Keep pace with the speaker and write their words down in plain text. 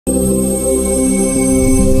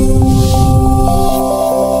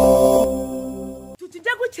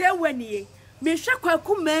chewanie me hwe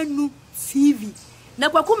kwaku manu TV na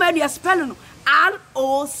kwaku manu ya spell no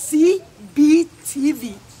ROCB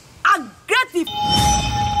TV aggressive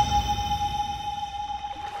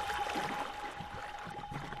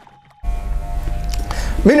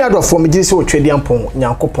many other for me this will trade yampon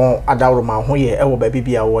nyankopon adawroma ho ye e wo ba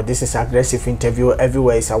bibia wo this is aggressive interview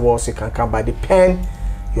everywhere is awards you can come by the pen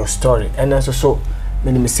your story and so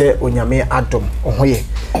many me say onyame adom ho ye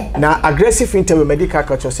na aggressive interview medical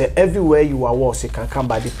culture say everywhere you are was you can come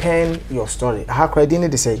by the pen your story how could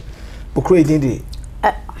they say bukro edin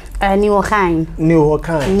New kind. New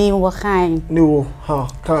kind. New kind. New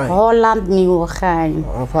kind. Holland new kind.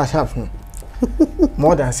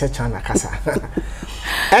 More than such an akasa.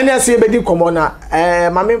 And as you be come on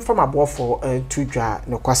my from above for to dra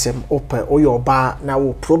no kwasem open or your bar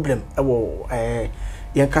now problem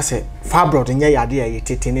yankase fabro de nya yade ya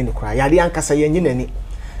tetene ne kura yade yankasa yenyi nani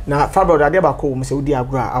na fabro de ade ba ko mo se udi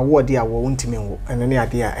agura award ya wo ntimi wo ene ne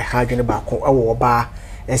ade ya ha dwene ba ko wo ba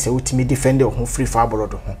ese utimi defend ho free fabro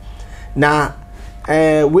do ho na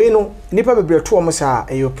we no nipa bebre to o sa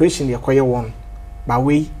operation ye koye won ba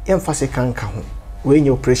we emphasize kanka ho we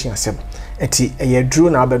nye operation asem enti ye duro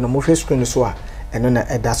na abeno mo hwe screen so a eno na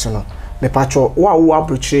eda so no me patcho wo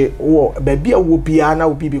abrochire wo ba bia wo bia na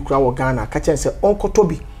wo bibi kura wo Ghana ka chen se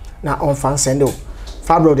onkotobi na onfan sende o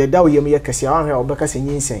fabro de da wo yem ye kase a hwe obeka se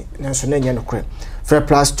nyinsen nanso na nya no kure for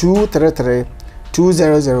 +233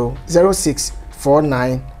 200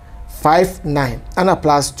 064959 ana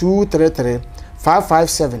 +233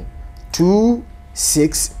 557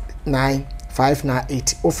 269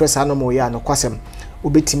 ofresa no mo ya no kwasem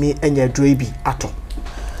obetimi enya droibi ato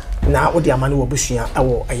na odi amane wo busua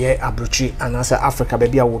ewo eye abrochi anasa Africa ba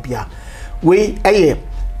bia wo bia we eye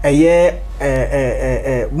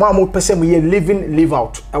mo pese mo ye live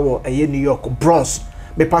out ewo eye New York Bronx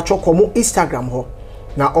me patcho komo Instagram ho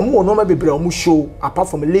na omo no ma bebre omo show apart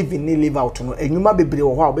from living ni live out no enwuma bebre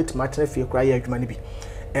wo ho a obetima tena fie kra ye adwuma ni bi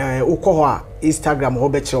ukọ ho a Instagram ho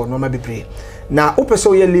be kire no ma bebre na opese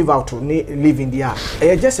wo ye live out ni living dia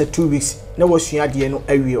just a 2 weeks na wasua de no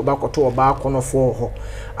awie obakoto oba akonofo ho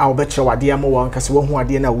a obekire wade am wo nkase wo hu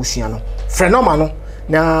ade na wusua no frenoma no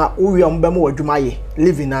na uwi am ba mo adwuma ye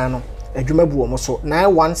living na no adwuma bu wo so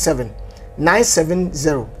 917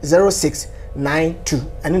 970 0692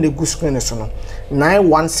 and in the good screen so no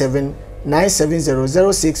 917 970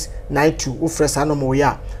 0692 ofresa no mo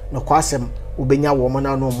ya no kwasem ubenya wo mo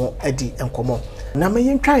na no mo adi enkomo na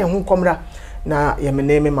mayentwa ye ho nkomra na ye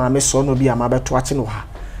meneme maame so no bi amabeto ache no ha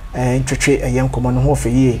ntwetwe ye nkomo no ho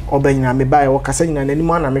feye obanyina me bae wo kasa nyina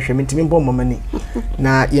nanim ana mehwe mentimi bom mamani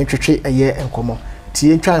na ye ntwetwe ye enkomo ti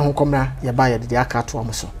ye ntwa ye ho nkomra ye bae de aka to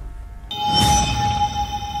am so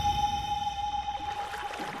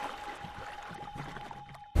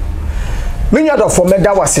many other for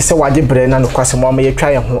meda was say waje bre na no kwase mo ma ye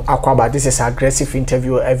twa ye ho akwaba this is aggressive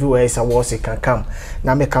interview everywhere is awards can come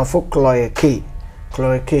na me kan for Killiɣ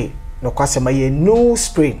no kwase ma ye no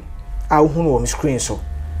spring a hu no screen so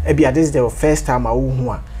e bia this is the first time a hu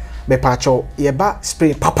a me pacho ye ba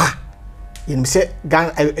spring papa yin say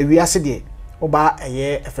gan wiase de oba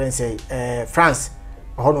ye friend say France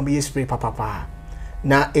ho no be spring papa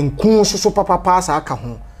na enkun so papa sa aka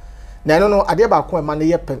ho na no ade ba ko e ma ne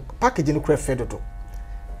ye package no kura fedodo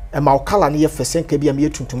e ma o color ne ye fesen ka bia me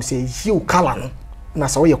tuntum say yi o color no na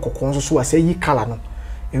sa wo ye kokon so a say yi color no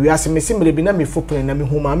e wi ase me simre bi na me fopon na me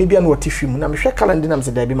hu ma me bia no wotifim na me hwe color ndi na me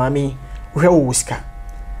se da bi ma me hwe wo wuska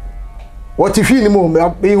wotifi ni mo me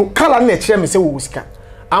color na kire me se wo wuska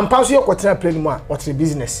ampa so ye kwotena play ni mo a wotre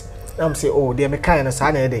business na me say oh de me kan no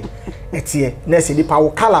sa na e dey etie na se di pa wo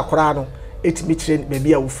color kora no etimi kire be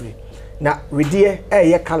bia wo free na wedie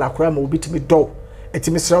ye kala kora ma obitimi do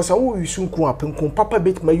etimi sraw sa wo yusunku apenku papa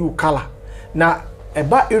betima yu kala na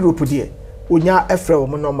eba Europe die onya efre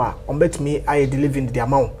wo normal on betimi aye delivering the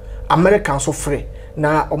amount American so free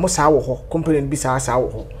na omo sa wo ho company bi sa wo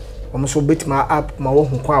ho omo so betima app ma wo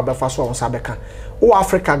hu kwa abefa so on sa beka wo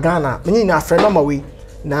Africa Ghana menyi na afre normal we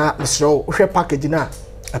na sraw hwe package na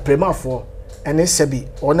apremafo ene sebi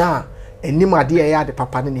ona enim ade ya de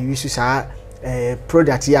papa ne yusu sa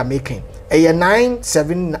product you are making a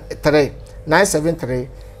 973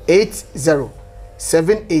 80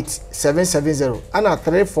 78770 and a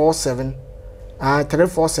 347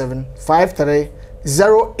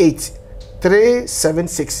 5308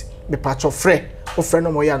 376 me patch of free o friend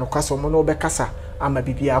no moya no kwaso mo no be kasa ama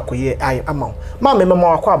bibia akoye ai ama ma me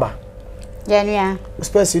mama akwaba Janua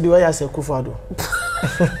space do ya se kufado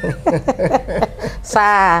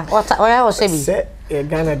sa what I was saying say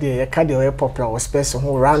Ghana there ka de o popular o space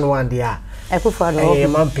ho round one there AKUA do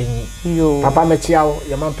mampen yo papa mechiawo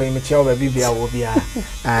ye mampen mechiawo ba bibia wo bia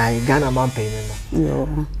Ghana mampen no yo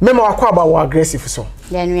memo akwa aba wo aggressive so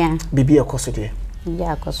ya nua bibi ekoso de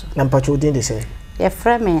ya koso na mpacho din de say ye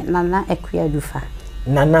frame nana AKUA ADUFA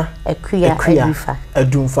nana AKUA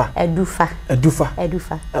ADUFA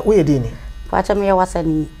wo ye din ni pacha me wasa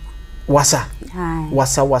ni wasa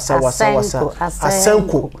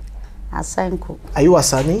asenko are you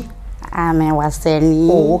wasani ame wasani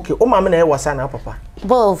oh okay o ma me na wasa na papa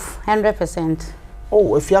both 100%.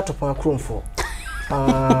 oh if you are to pon kromfo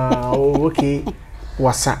oh okay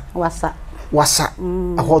wasa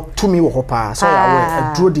aho tumi wo ho pa so ya we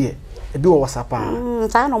aduro de ebi wo wasa pa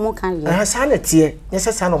sa no mo kan ye sa na tie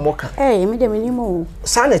nyese sa no mo kan me de minimo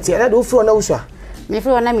sa na tie na do fro na usua me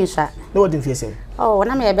fro na mi sha no what dey say oh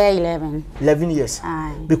na me be 11 years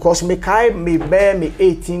because me kai me be me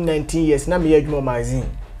 18 19 years na me adwuma magazine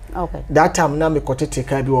okay that time na me kotete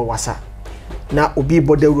kai bi wo wasa na obi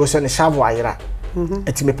bodawuro so ne shavo ayira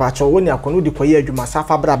eti me pa cho woni akono di koye adwuma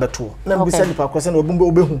safa bra beto na me bisa nipa kwese na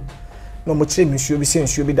obehu no mo kire nsuo bi se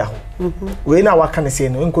nsuo bi da ho we na waka ne se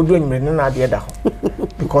no nkodu anyumre na ade da ho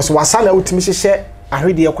because wasa na utimi hye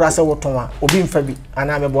ahwede ekura se woton a obi mfa bi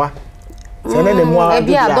ana meboa se ne mu a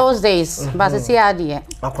be those days but see ade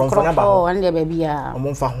akromfo na ba ho and the baby a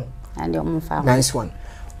omfa ho and omfa nice one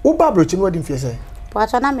uba brochi no odi mfie se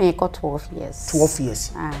but na me got 12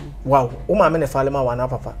 years wow o ma me ne fale ma wana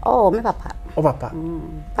papa oh me papa o papa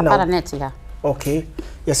papa na net ya okay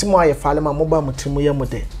yes mo aye fale ma mo ba mutimu ye mo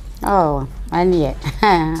de oh anie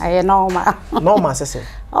I normal sese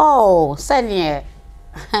oh senie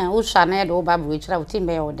u shane do ba bu chira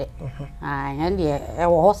utimbe ode anie e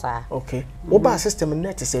wo hosa okay wo ba system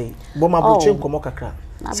net say bo ma bu chen komo kakra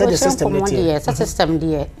say the system net here system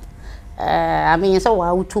there I mean so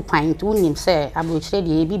wa 2 point unim say abrochire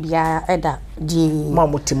de bibia eda di ma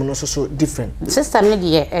motim no so different system ne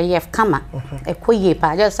de ef kama ekoye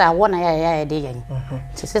pa just say wona ya de yen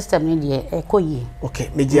system ne de ekoye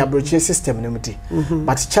okay meji abrochire system ne mti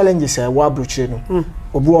but challenges wa abrochire no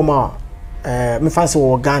obi o ma me fancy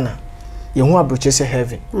wo Ghana ye hu abrochire say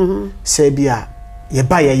heaven say bia ye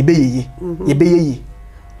ba ya ye yi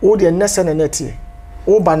o de nese na netie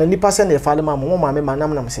o ba na nipa se na efale ma mo ma me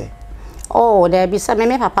manam nam say oh there be some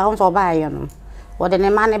me papa on so buy you know or the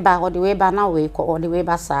money ba or the way ba na we or the way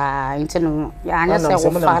ba sa intino ya anya say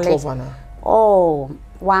wo fale oh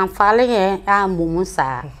wan fale ye a mumu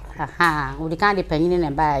sa aha we kan de panyin na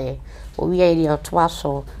ba ye o wi ye de to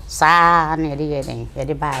aso sa na de ye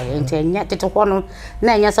de ba ye intenya tete ho no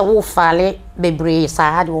na anya say wo fale bebre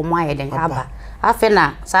sa de wo ma ye den aba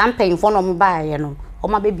afena sa mpen fo no mo ba ye no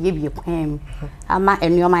oma bebie kwam ama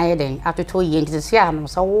enuoma yeden atoto ye ntisi ano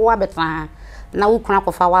so wo abeta na wo kuna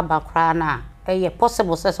kofa wa bakra na eye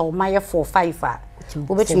possible say so ma ye 4 5 a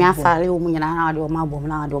wo betumi afare wo munyina na de o ma bom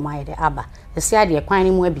na de o ma yede aba esi ade kwan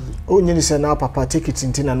ni mu abi o nyini se na papa ticket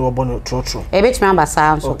ntina na obo no trotro e betumi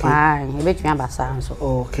abasa so pan e betumi abasa so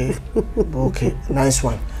okay okay nice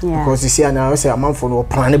one because you see na say amanfo no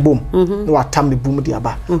plan bom no atam be bom di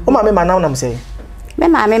aba o ma me ma na say me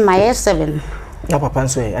ma ye 7 na papa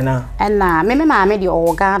nso e na me ma de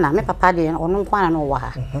o Ghana me papa de ono nkwana no wo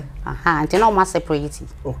ha aha nti na o ma separate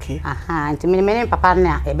okay aha nti me papa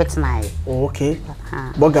na e betena e okay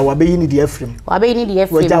boga wa be yi ni di afrim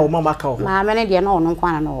waja wo mama ka ho ma me ne de na ono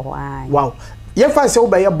nkwana no wo wow ye fanse wo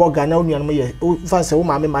be ye boga na onuan mo ye fanse wo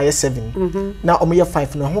ma me ma ye 7 na o mo ye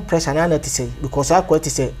 5 no ho pressure na ti say because akwa ti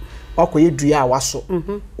say akoye dua a waso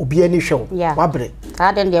obi ani hwe wo wabre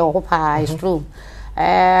ta den de wo pa is true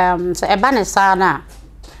so eba ne sana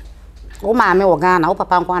wo maame wo Ghana wo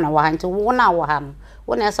papa nkwa na wo ha nti wo na wo ha no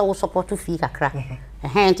wo na ese wo support fi kakra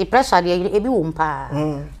nti pressure de ebi wo mpa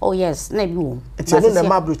oh yes na ebi wo nti no na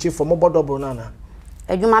mabrochi for mo bodobo na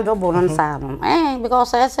adwuma dobo no nsa no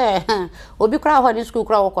because I say obi kra ho di school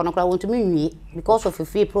kra wo kono kra wo ntumi nwie because of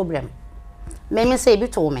free problem me say ebi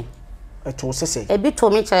to me to say ebi to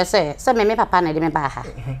me chere say me papa na de me ba ha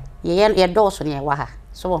ye do so ne wa ha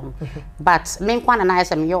so but me nkwana na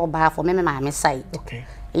ese me yo ba for me ma side okay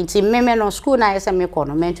nti me no school na ese me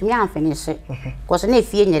kono me ntumi amfinish because na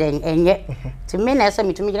fie nyere enye nti me na ese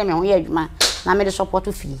me tumi gire me ho ye adwuma na me de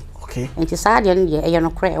support fie okay nti saa de no ye no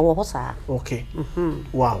kra e wo ho saa okay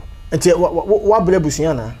wow nti wa bre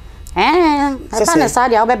busuan na eba na saa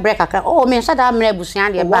de o be break akra oh me nsa da mre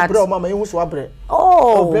busuan de ba bre o mama yin so wa bre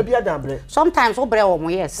bre bia da bre sometimes o bre o mo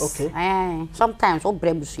yes okay sometimes o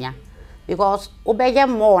bre busuan because obeye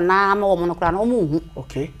more na ma wo no kra na o mu hu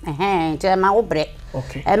okay nti ma wo bre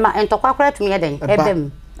okay ma entokwa kra tumi eden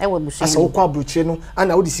ebem we busu asa wo kwa abrochire no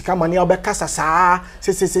ana wo di sika mane obekasa saa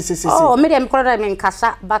se oh me dem kro da me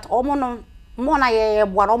nkasa but omo no mo na ye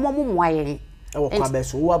boa omo mo moaye wo kwa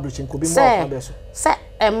beso wo abrochire ko bi mo kwa beso se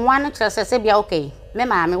emwa no kire se bia okay me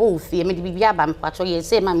maame wo fie me di bibia ba mpacho ye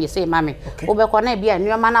se maame wo be ko na bia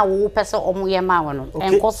nneoma na wo pese omo ye ma wo no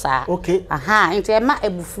enko saa aha nti e ma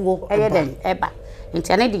ebufuo eye den eba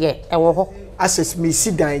nti ane de e wo ho access me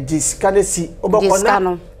si dan dis kana si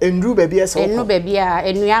obekona enru ba bia se enru ba bia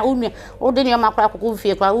enua unua wo de nneoma kra kokko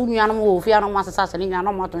fie kra unua no wo fie no mo asesa se nua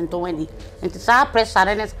no mo tonton wani nti saa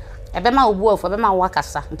pressure ne ebe ma obu ofo ebe ma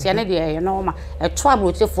wakasa nti ane de e no ma eto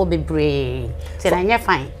abrochefo bebre nti na nye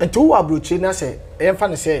fine nti wo abroche na se emfa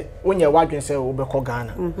ne se wonye wadwen se wo bekọ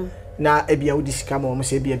Ghana na ebia wo di sika ma wo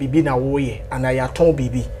se ebia bibi na wo ye ana ya ton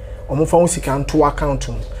bibi omo fa wo sika nto account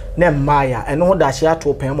mu na maya eno ho da hye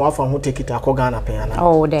ato pen mo afa ho tekita akọ Ghana pen ana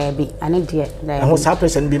oh there be ane de there ho sa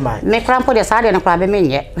person bi mai me krampo de sa de no kra be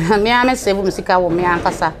menye me ame sebu me sika wo me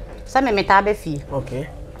ankasa sa me meta be fie okay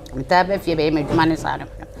meta be fie be me dwuma ne sa no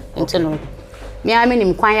nti no me ame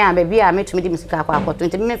nim kwan ya be bia metumi di me sika akọ akoto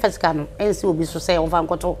nti me fa sika no ensi obi so se ova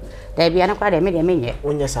nkoto da bia ne kra de me de menye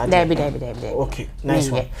onye sa da be okay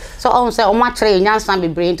nice one so on say o ma kire nyansa be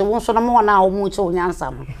brain to won so no mo na o mu che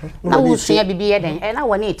nyansa mo na wo sua bibi ye den e na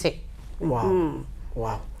woni ite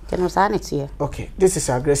wow can us sanity okay this is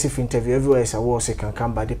aggressive interview everywhere is a war so can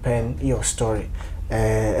come by depend your story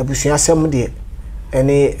abusua asem de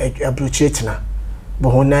ene abrochietina bo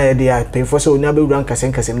hona ye de pay for so onya be wura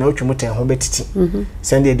nkasem na otwemu ten ho betiti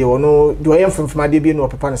send de wono de oyem fimfima de bi no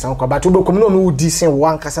pepa na san kwa but wo bekom no no di sen wo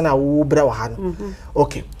ankasa na wo bra wa ha no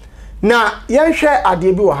okay na yenhwe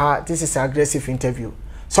ade bi wa ha this is aggressive interview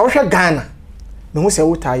so hwe Ghana me hu se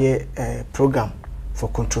wo taye program for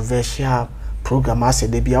controversial program as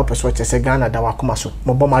de bia opeso che se Ghana da wakoma so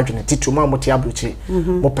mo bom adwene titu ma mo ti abrochi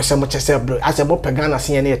mo pese mo che se as mo pe Ghana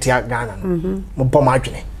se ne ti Ghana mo bom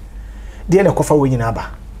adwene de na kofa wo nyina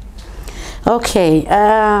ba okay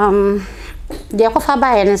de kofa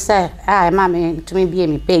ba ye ne se ma me tumi bia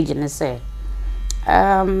me page ne se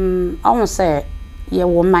on se ye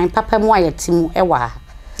wo man papa mu ayetimu e wa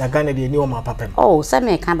na Ghana de ni o ma papa mu oh se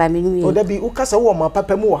me kan ba me nwi o da bi ukasa wo ma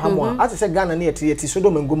papa mu wo ha mo as se Ghana ne yeti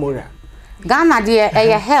Sodom and Gomorrah Ghana de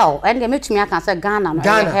e hell and de metumi aka say Ghana no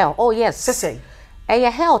e hell oh yes say e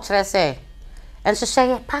hell kire say en so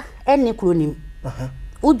say pa eni kronim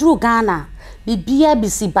udru Ghana bibia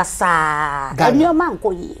bisi basa enioma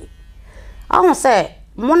nkoyi ahun say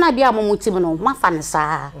mona bia momutim no mafa ne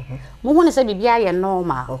saa mo hu ne say bibia ye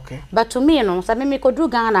normal but to me no say me kodru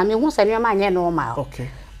Ghana me hu say enioma anye normal okay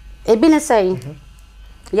ebi ne say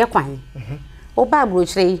ye kwan o ba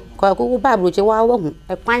brochire ko ba brochire wa hu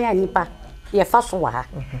e kwan ya nipa ye fa so wa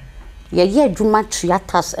ye adwuma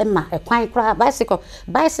triatas ema e kwan kra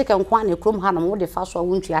bicycle nkwan na krom ha no wo de fa so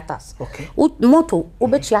wo triatas moto wo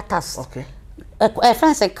be triatas e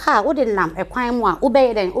France car wo de nam e kwan mu a wo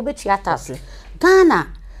be den wo be triatas Ghana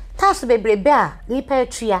tas bebrebe a nipa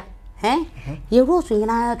atua ye rosu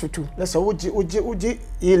nyina tutu na so woji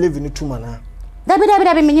ye live ni tuma na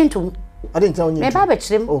dabi menyintum ade ntia onyi me ba be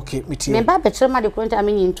kirem okay meti me ba be kirem ade kronta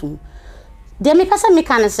menyintum de me pesa me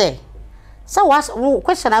kan say so was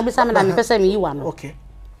question abi sam na me pesa me yiwa no okay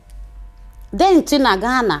then tina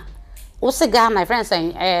Ghana wo se Ghana friends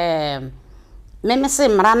say me se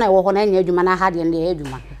mra na wo ho na nya adwuma na ha de na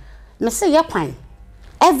adwuma me se ye kwan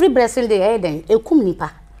every blessing day den ekum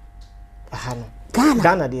nipa aha no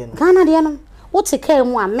Ghana de no wo te ka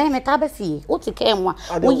mu a me ta ba fie wo te ka mu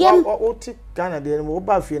a wo yem wo te Ghana de no wo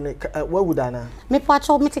ba fie ne wa wudana me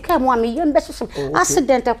pacho me te ka mu a me yem be hye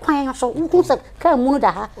accident kwan so wo se ka mu no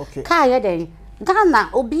da ha ka ye den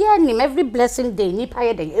Ghana obi anim every blessing day nipa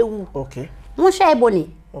ye den ewu okay mo hye eboni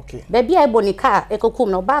okay baby eboni ka ekokum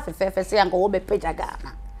no ba fefe se anko wo be page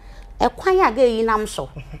Ghana e kwan aga yi nam so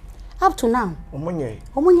up to now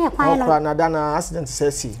omunye kwan no na dana accident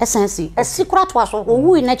sensi esi kura to aso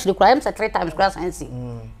owu in actually kura em say 3 times kura sensi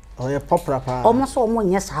oye popra pa omo so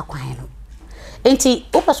omunye sa kwan no enti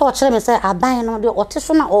opeso o kire me say aban no de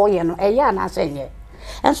oteso na oye no eya na asenye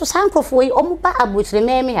enso sankrofo yi omo ba abotire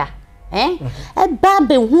meme ha e ba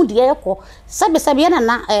be hu de ekọ sabe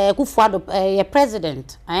na Kufuado ye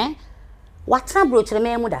president watra brochire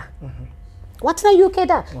meme da whatna UK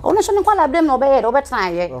da ono so ne kwala blame no obeye obetna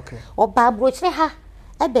ye oba abrochire ha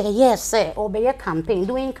ebe yes obeye campaign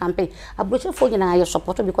doing campaign abrochire fo nyina ye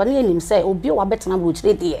support because ne nim say obi o betna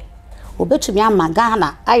abrochire de obetumi ama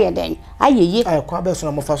Ghana aye den ayeye kwa be so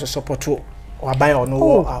na mo fa support o aban ono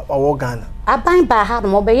wo Ghana aban ba ha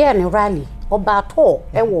no obeye ne rally oba to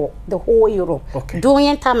ewo the whole Europe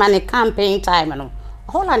doing time and campaign time no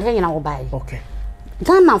Holland he nyina obai okay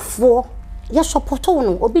Ghana fo ya support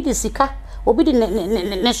no obi di sika obi di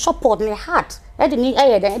ne support ne heart e di ni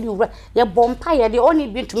e de ya bompa ya de oni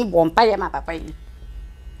bi ntumi bompa ya ma papa yi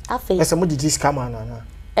afi ese mo di sika ma na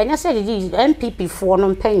enya se di MPP for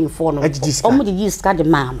no paying for no o mo di sika de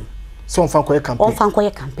ma no so on fan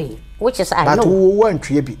koye campaign which is I but know but wo wan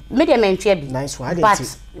tue bi media men tue bi nice one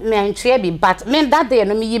but men tue bi but men that day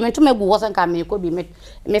no me yi me to me go wasan ka me ko bi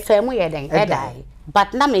me fa mu ye den e dai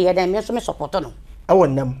but na me ye den me so me support no e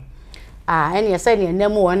wonnam any say ni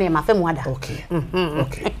nam wo na ma fa mu ada okay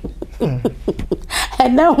okay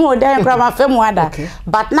and now mo den kra ma fa mu ada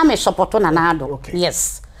but na me support na na do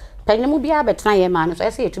yes penye mu bia betena ye ma no so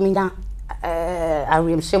say etumi nya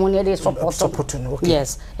awem semoni dey support no okay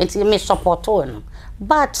yes it me support no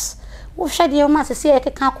but wo hwede yo ma se e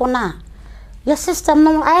keka ko na your system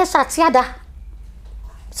no I satiada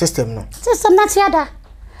system na tiada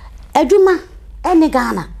aduma ene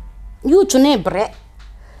Ghana you to ne bre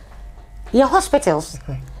your hospitals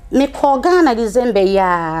me ko Ghana December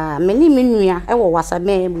ya me ni menua e wo wasa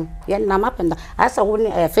memu ye na mapenda asa wo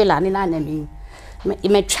ne fela ni na mi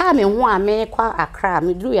me twa me ho a me kwa Accra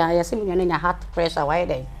me duru ya se menua nya heart pressure why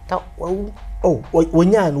then wawu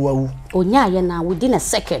wonya no wawu onya ye na within a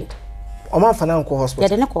second o ma fa na ko hospital ye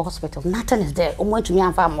de ne ko hospital nothing is there o mo ntumi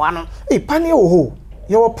anfa mo ano pani wo ho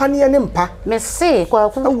ye wo pani ne mpa me se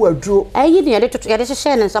kwa awu aduro ayi ne ye de tutu ye de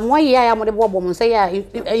hye ne nsam wo ye ya mo de bobo mo se ya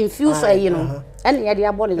infuse ayi no ene ye de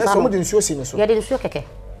abo ne nsam so mo de nsuo si ne so ye de nsuo keke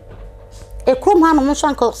e krom ha no mo so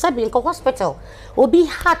anko sabi nko hospital obi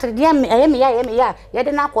heart de me ya ye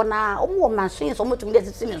de na ko na o mo machine so mo tumi de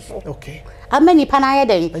sisi me so okay amani pana ye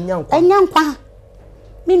den enyankwa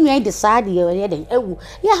me nua decide ye den ewu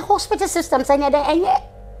ya hospital system say ye den enye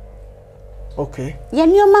okay ye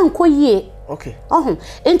nioma nko yie okay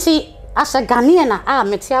enti asa Ghanaian na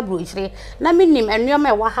meti abro ichire na minim enuoma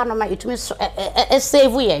e wa ha no ma etumi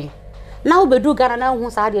save yen na obedu Ghana na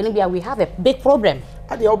hu sa de no bia we have a big problem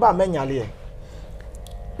ade oba manyale ye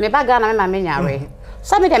me ba Ghana me ma menyare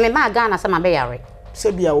sabe de me ma Ghana sa ma be yare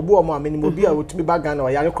se bia obu o ma menim obi a otumi ba Ghana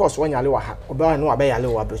wa yare cross wanyale wa ha obi wa no wa be yale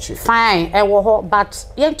wa brochi fine e wo ho but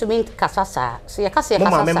yen to me kasasa se ye kasa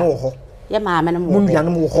ma me wo ho ye ma me no mo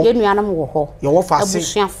nuanom wo ho ye nuanom wo ho ye wo fa se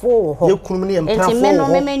abusuafo wo ho ye kunum ne empra fo enti me no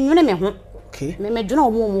me nwune me ho okay me dwuna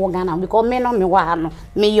wo Ghana because me no me wa ha no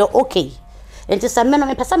me yo okay enti se me no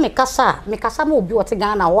me pesa me kasa ma obi wote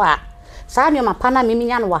Ghana wa sa me ma pana me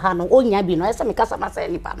nya no wa ha no onya bi no ese me kasa ma sa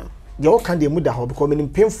nipa no ye wo kan de mu da ho because me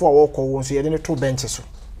mpemfo a wo ko wo so ye de ne to bench so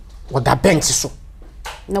wo da bench so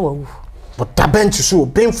na wawu wo da bench so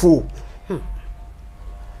benfo.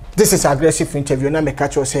 This is aggressive interview na me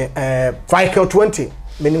catch you say Vehicle 20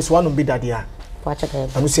 means one be that dia wacha ka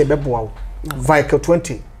anu say beboa Vehicle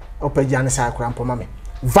 20 opagya ne sa akra mpoma me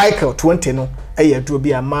Vehicle 20 no eye aduro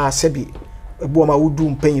bi ama sebi ebo ma wudu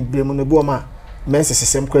mpanyi bremu no ebo ma mense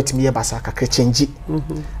sesem kwati me yebasa kakra chenji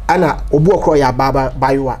ana obu okro ya baba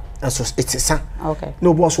bayoa so it's okay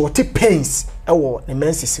no obu so what pains ewo ne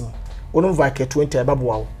mense sim wono Vehicle 20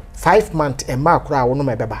 ebeboa 5 month e ma akra wono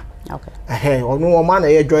me beba okay onu o ma na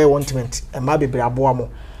ye joy wantement e ma bebre aboa mo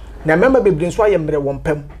na member bebre nso aye mre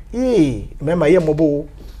wompam member ye mobo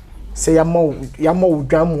se ya ma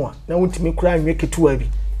udwamu a na wontimi kura anwe ketua bi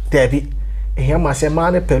dabi ehia ma se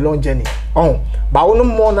ma ne pelon journey ba wono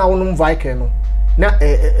mo na wono Vehicle no na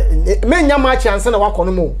menya ma chance na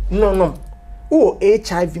wakono mo no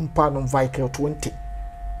HIV mpa no Vehicle 20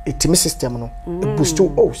 etimi system no boost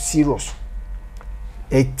serious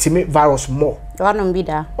etimi virus more one be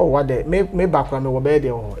da what the me back when me wo be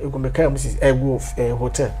there e go me kai mrs ego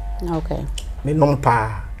hotel okay me nom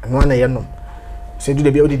pa no na ye nom se du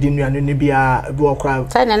de bia odidi nuanu ne bia bi okra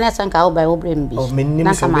sai na na sanka wo ba wo brem bi me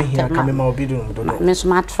nim se be hia ka me ma obi do do me so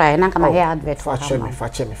ma try na ka ma hair advert fa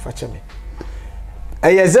che me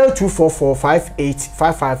aya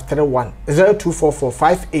 0244585531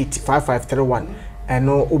 0244585531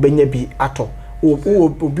 eno obenya bi ato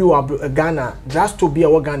obi wa Ghana just to be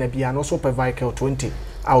a Ghana bia no so per Vehicle 20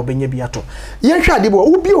 a obenya bi ato ye hwa de bo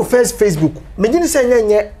obi o Facebook me gini se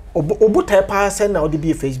nyenye obutai pa se na odi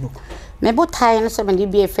bi Facebook me botai no se me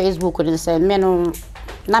bi Facebook ni se me no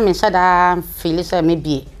na me sada feel se me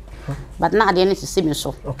bi but na ade ni se me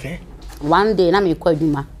so okay one day na me kwa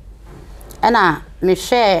adwuma na me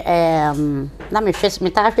share na me face me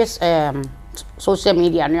ta face social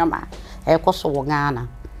media no ma e koso wo Ghana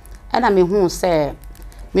ena me hu se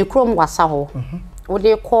me krom wasa ho wo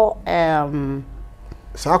de ko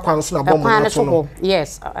sa kwan so na bom na so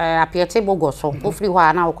yes apiete bogo so ofri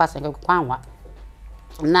ho na wo kwase kwan wa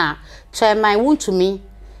na chairman wuntumi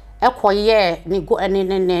ekoye ni go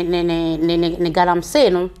ni galamse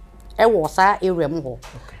no e wo sa ewrem ho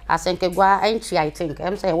asenkegwa enchi I think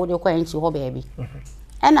em say wo de kwa enchi ho baby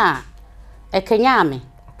ena ekenya me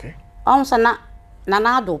okay onsa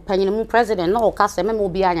na ado panyinimu president no ka se me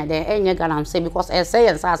obi anya de enye galam say because e say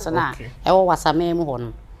ensase na e wo wasame mu ho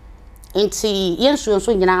no nti yensu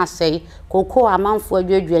nso nyina asay koko amanfo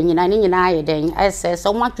adwadwa nyina ne nyina aye den ese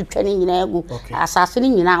so matwetwa ne nyina agu asase ne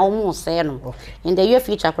nyina omo se no in the year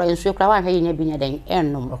future kra nsu kra wa hwe nya bi nya den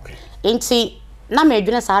ennom nti na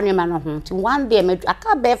medwene sa anwema no ho nti one day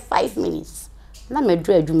aka be 5 minutes na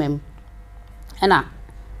medru adwumam ena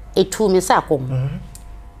etu me sa kom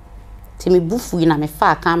ti me bufu na me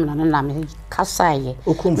fa camera na me kasaye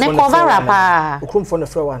me cover up okrumfo na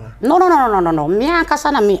fra wana no me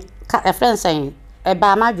akasa na me a friend saying e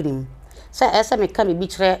ba madwunim say ese me ka me bi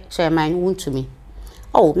kire chairman wuntumi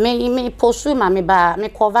oh me postu ma me ba me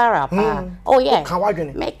cover up oh yeah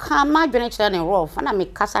me ka madwene kire ne rough na me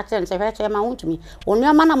kasa kire say chairman wuntumi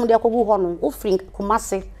onuama na mo de akogu ho no ofrin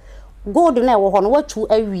kumase gold na e wo ho no watu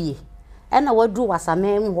awie ena wadu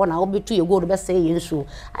wasamem ho na obetu ye gold be say yensu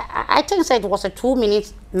I think say it was a 2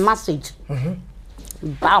 minute message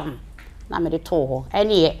bam na me de to ho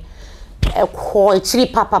ene ko chiri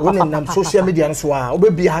papa na social media nso a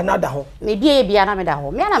obebi ha na da ho me bia na me da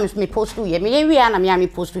ho me na me postu ye me wi na me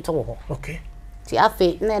postu to ho okay ti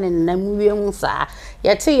afi na muwie mu sa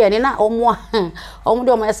ye ti ye ni na omo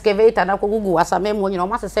de omo excavator na kogugu wasamem ho nyina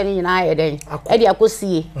omo asese ni nyina aye den e de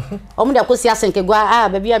akosie omo de akosie asenkegwa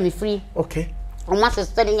ba bia me free okay omo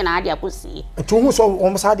asese ni nyina de akosie to hu so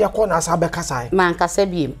omo sa de akọ na asa be kasa man kasa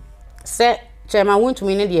biem se chema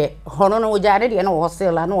wuntumi ne de hono no ojade de na wo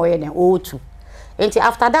hosela na wo ye den otu enti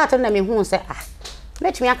after that na me hu se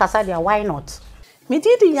metumi akasa de why not me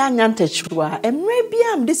didi nya ntachwa emre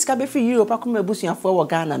bia am disika be free Europe akoma abusuafo wo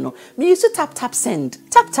Ghana no me use tap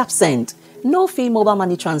send no fee mobile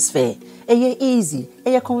money transfer eye easy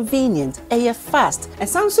eye convenient eye fast and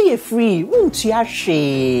sound so ye free won't ya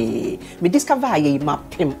hwe me discover ye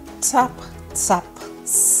mapim tap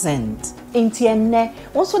send Intienne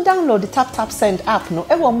also download the tap send app no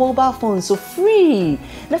ewo mobile phone so free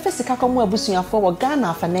na fesika komo abusuafo wo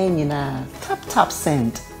Ghana fa na nyina tap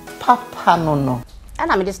send papa no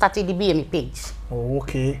and I started the BM page. Oh,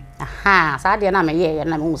 okay. Aha, so I did na me ye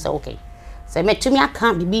na me say okay. So me tumi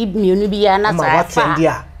aka bibi mienu bia na sa. Ma what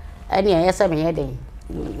dia? Ani ye say me ye den.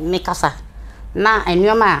 Me kasa. Na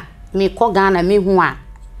enuoma me ko Ghana me hu a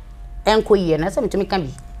enko ye na say me tumi ka bi.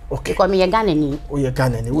 Okay. Because me ye Ghana ni. O ye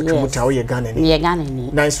Ghana ni. Wutumu o ye Ghana ni. Me ye Ghana ni.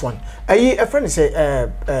 Nice one. Ayi a friend say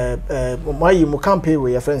my mu campaign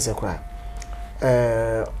we your friend say kra.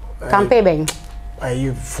 Campaign ben.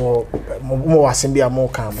 Are for more assembly more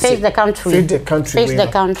come face the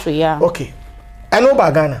country yeah okay I know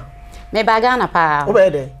Ghana me Ghana pa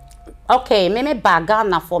obede okay me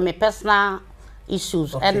Ghana for me personal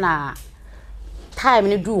issues okay. And time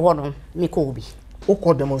ni do ho no me ko bi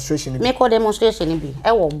o demonstration bi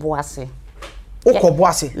e wo boase o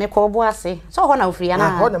boase me ko boase so ho na free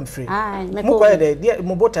na ho na free me ko de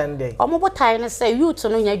mo botan de o mo botan ne say youth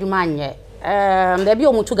no nya adwuma anye da bi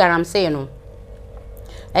o mutu garam say no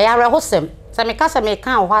yare hosem se me kasa me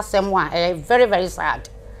kan ho asem a very very sad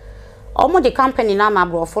omo the company na ma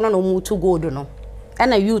brofo no mu to gold no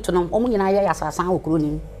na youth no omo nyina ye yasasan okro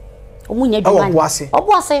ni omo nya dwuma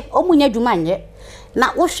oboase omo nya dwuma nye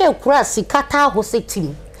na wo hwe kura sikata ho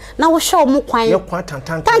setim na wo hwe omo kwan ye kwan tan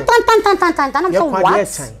na so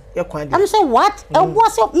what I'm say what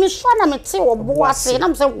oboase me so na me te oboase na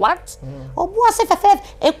me say what oboase fefe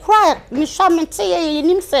e kura me so me te ye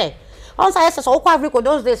nim say on say so kwa Africa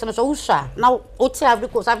those days so usha na oti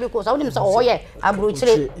Africa so nim say oh yeah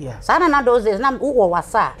abrochire sana na those days na wo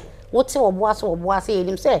wasa oti oboase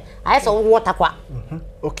nim say I say water kwa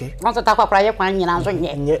okay on say takwa kwa ye kwa nyina nso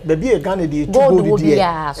nye baby e Ghana dey to go di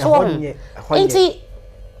dia so enti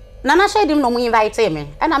nana shedim no mu invite me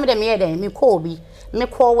and am dem here dem me call bi me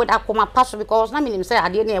call with akoma pass because na me nim say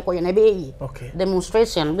ade na e koyo na be yi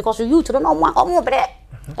demonstration because you to no mo bre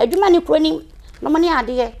adwuma ni kroni no mani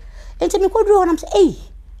ade enti me kodru on am say eh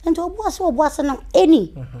enti oboase no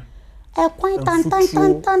eni e kwan tan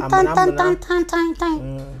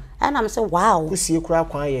and I'm say wow ku sie kura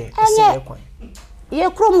kwan ye sie kwan ye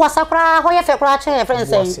krom wasakra ho ye fe kura che friend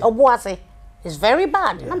say oboase is very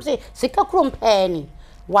bad and I'm say sika krom penny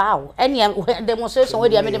wow any demonstration we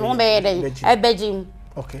dey me dem be dey e begim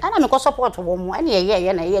okay and I'm go support wo mo any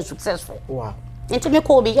ye na ye successful wow enti me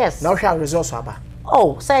ko be yes now share results aba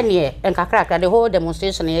oh say ne enkakrakra the whole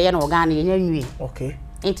demonstration ye na organ ye nwi okay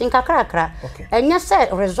enti enkakrakra enya say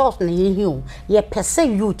results na ye hiu ye pese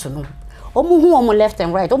youth no omu hu left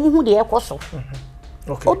and right omu hu de ekoso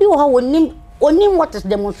okay obi wo ha wonim what is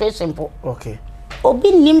demonstration for okay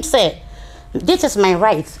obi nim say This is my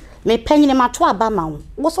right. Me penny ma to abama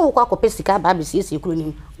wo so wo kwa pesika ba be sie kuro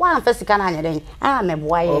nim wa amfa sika na anya den me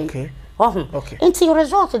boa ye okay okay enti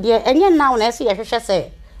result de enye now na ese ye hwehwe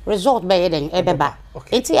se result be ye den ebeba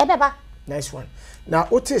enti ebeba nice one na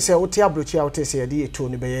ote se ote abrochi a ote se ye de eto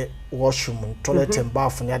ni be ye washroom toilet and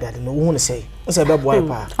bath ni ade no wo hu se be boa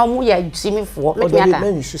pa omu ya simifo me aka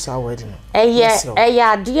me su sa word no eye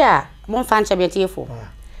ade a mo fa nche be tiefo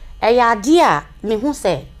eye ade a me hu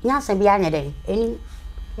se nyansa bi anya den eni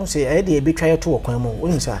no say I dey be try to okwan mu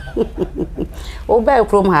woni sa o ba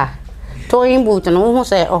krom ha to in boot no hu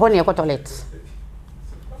say oho ne toilet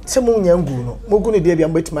se mu nya ngu no mo gu ne dia bia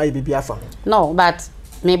mbetima ayi bibia afa no but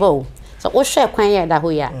me bo so o hwe kwan ye da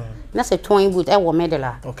ho ya na se to in boot e wo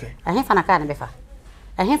medela okay ahen fa na ka na be fa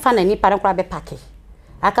ahen fa na ni pa nkura be pack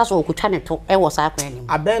aka so okutwa ne to e wo sa kwan ni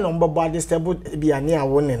aben no mbabo adistable bia ne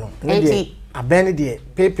awo ne no ne dia aben de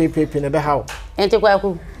pe ne be hawo enti kwa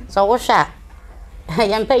ku so wo hwa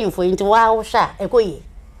yam paying for into wow sha ekoyi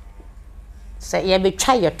se ye be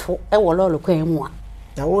twa ye to e wo lolo kwan mu a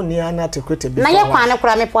na wo ni ana tekwete be na ye kwan ne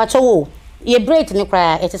kura me po acho wo ye break ne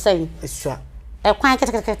kura e te say esua e kwan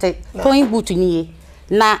kete toin boot ni ye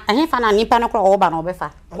na ahen fa na nipa ne kura wo ba na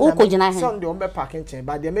obefa wo ko gina he so de o be park nchen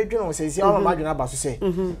ba de medwene wo se si o ma dwena ba so se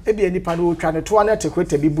e bi nipa no twa ne to na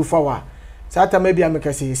tekwete bi bufa wa sata ma bia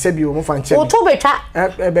mekase se bi o mo fa nchen o to be twa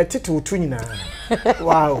e be tete otu nyina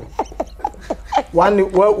wow one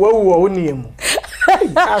wo niem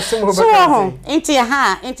asum so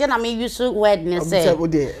enti na me use word ne say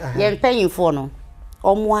ye paying for no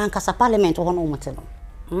omo ankasa parliament ho no mote no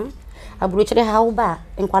aburochire ha wo ba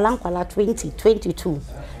nkwala 2022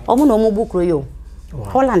 omo no mo bukro yo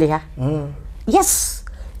Holland ya yes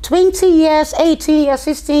 20 years 18 years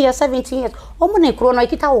 16 years 17 years omo na kro no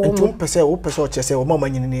ikita wo mo pese wo pese o chese wo mama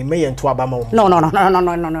nyine ne me ye nto abama wo no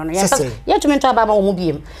ye to me nto abama wo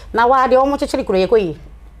biem na wa de omo chechiri kro ye koyi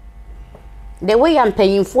the way I'm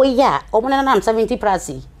paying for ya omo na 70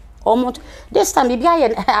 plus omo this time bibia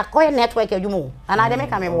ye akoye network adwumo ana de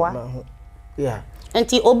make ameboa yeah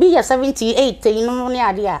enti obi ya 78 no ne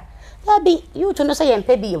ade a ya bi you to no say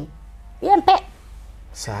yempe biem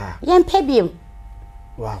sa yempe biem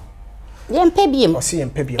wow yempe biem o si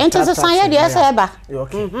yempe biem enti so san ya de esa eba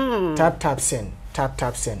okay tap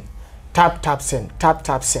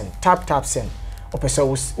send opesa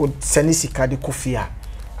wo senisika de kofia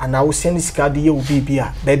ana wo senisika de ye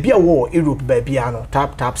obibia ba bia wo Europe ba bia no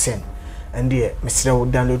tap send and there mesre wo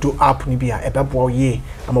download app ni bia ebebo ye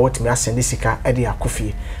ama wotimi asend sika e de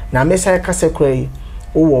akofie na mesa ka sekrai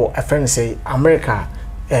wo a friend say America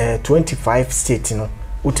 25 state no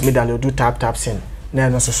wotimi download tap send na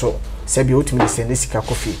no so se bia wotimi send sika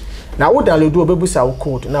kofie na wo download obebusa wo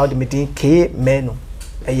code na wo de medin K menu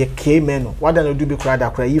eye K menu wa download bi kura da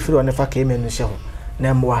kura yifiri one fa K menu hye ho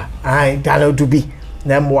na mwa ai download bi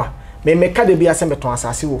na mwa me ka de bia se meton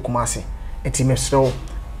asase wo kumase enti mesro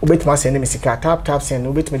obetima send me sika tap send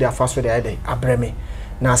obetimi de afaso de ide abreme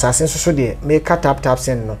na asase so de me ka tap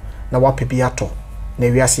send no na wape bi ato na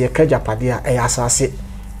wiase ye ka japade a eya asase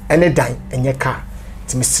ene dan enye ka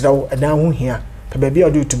enti mesro edan ho hia pe ba bia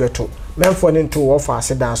do tubeto memfo ne nto wo fa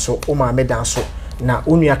ase dan so o ma me dan so na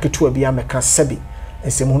onua ketua bia meka sabi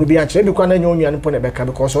ensem hunu bia nkyere bi kwa na nya onua ne po ne beka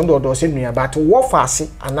because on do se nua but wo fa ase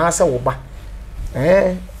anase wo ba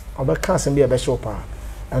obeka asem bia be shop a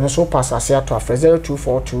and so pass as ato afre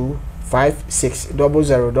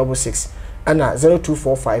 0242560066 ana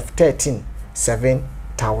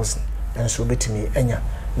 0245137000 and so betimi enya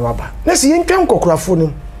no aba na se yentwa nkokurafo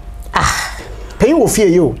nim pay wo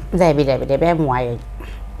fie yo there be mwaye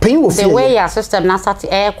pay wo fie the way your system na start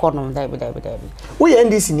air kono there be wo ye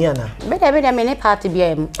NDC ni ana be me ne party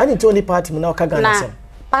bia em ani to ni party mu na ka Ghana sem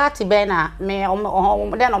party be na me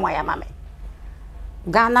de no moya mame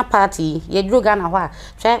Ghana party ye dru Ghana ho a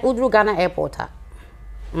hwe udru Ghana airport a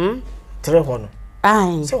tere ho no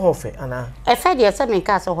ai so ho fe ana e fe de se me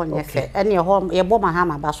ka so ho nye fe ene ho ye bo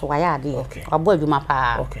mahama ba so wa ya de abo adwuma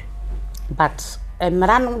pa okay but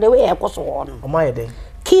emrano the way e koso ho no o ma ye de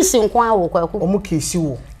kiss nko awo kwaku o mu kiss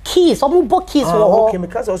wo kiss o mu bo kiss wo okay me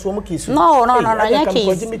ka so o mu kiss no nya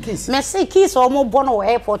kiss me say kiss o mu bo no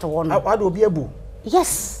airport ho no ado obi abu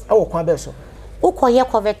yes awo kwa be so ukoye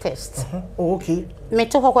COVID test okay me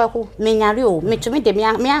to kwaku me nyare o me tumi de me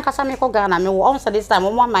ankasa me ko Ghana me wo on say this time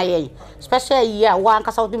mo amaye special year wo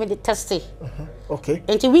ankasa do me the test okay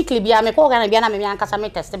enti weekly bia me ko Ghana bia na me ankasa me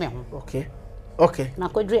test me ho okay na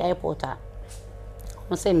ko dri airport a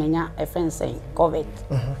mo say me nya e friend say COVID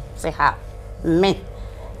say ha me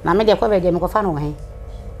na me de COVID de me ko fa no he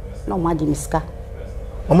no ma di miska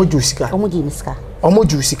omo jusika omo gimiska omo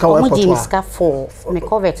jusika wa airport omo gimiska for me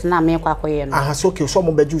covet na me kwa koye no aha so okay so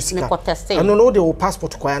omo be jusika me ko test no no the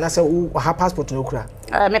passport kwa na say ha passport no kura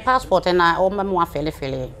me passport na o me mo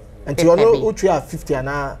afele nti ono utwa 50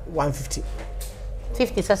 na 150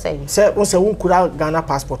 50 say say won kura Ghana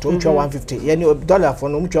passport utwa 150 yani dollar for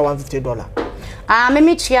no utwa $150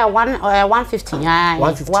 me chia 150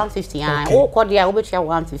 150 o ko dia o be chia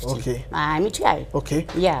 150 okay me chia okay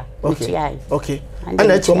yeah okay okay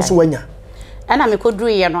ana eto mo so wanya ana me ko duru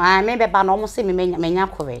ye no me be ba no mo se me menya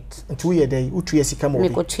correct nti wo ye dai utu ye sika mo bi me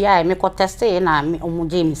ko chia me ko test na omo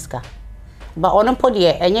Jameska ba ono po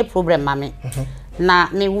de enye problem ma me na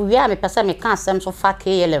me wuya me pese me kan asem so fa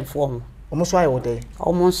KLM fo ho omo so aye wo dai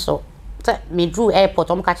omo so te me duru airport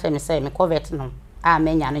omo ka kire me say me correct no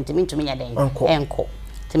menya no ntimi nya den enko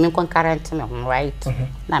timi kon current me right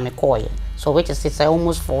na me call ye so which is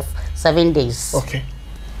almost for 7 days okay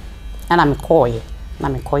ana me call ye na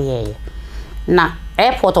me call ye na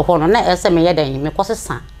airport ho no na ese me ye den me ko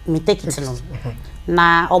sesa me take it no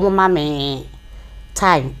na omo ma me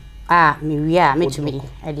time me wia me tumi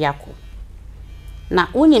e dia ko na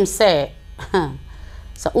unim say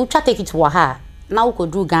so ucha take it wa ha na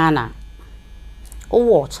ukodu Ghana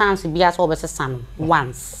oh chance be as over san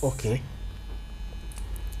once okay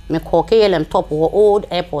me call KLM top old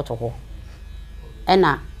airport ho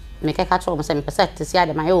ena me ka catch me say me pese te sia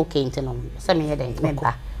de my okay ntino say me den me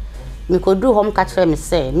ba me ko do home catch me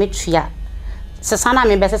say me tua se sana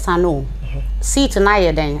me be se sano seat na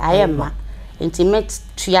ye den ayema intimate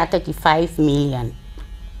tua 35 million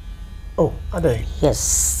oh adai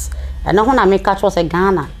yes ana ho na me catch say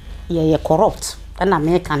Ghana ye corrupt na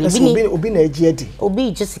American obi na ejiedi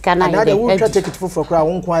obi Jessica na ye dey take it for kra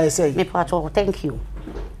won kwa say me pato thank you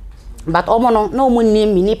but omo no mo ni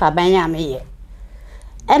mi ni pa ban ya me ye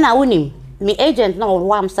e na wonim me agent na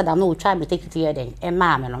wo Amsterdam no try me take it here then e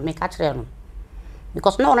ma me no me ka kire no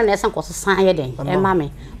because no na esen ko san here then e ma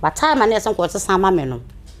me but time na esen ko san ma me no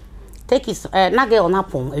take it na girl na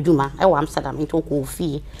pon aduma e wo Amsterdam into ko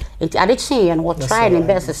fie enti ade chin ye no wo try ne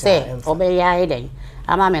best say obe ya here then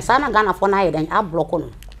ama me sana Ghana for na then a block no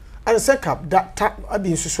and second that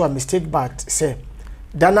abi so a mistake but say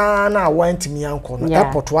dana na went me anko no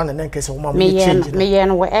airport one and nkese wo me change me ye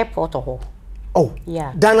no airport ho oh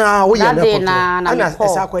yeah dana wo ye airport na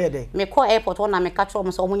esa ko ye dey me call airport one na me catch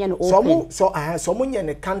them so omunye no open so omunye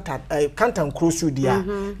ne cantan cross you dia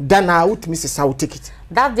dana utimi se sa ticket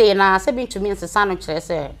that day na say be to me se sa no kire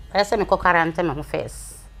say me call quarantine me ho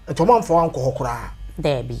first to man for anko hokora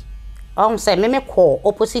there be say me call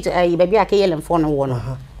opposite baby akeyelem for no wo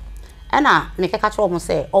no ana me ka catch them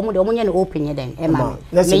say omu de omunye no open ye den e ma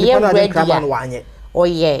me ye ready oh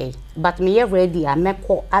yeah but me ye ready me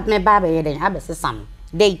call me baba ye den abese sam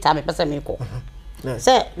data me pese me call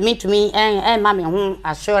say me to me ma me ho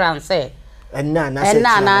assurance say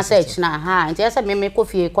na search na ha nti say me ko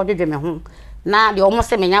fie ko dwedwe me ho na de omo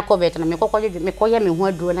say me nya covid na me ko dwedwe me ko ye me ho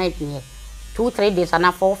aduro na ipie 2-3 days and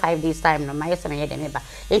 4-5 days time no my say me ye dem ba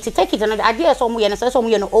nti take it no idea so mo ye no say so mo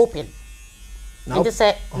ye no open nti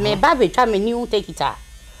say me baba twa me new take it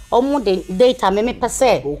omo de data me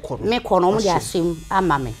pese me ko no mo de asem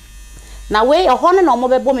ama me na we ho no mo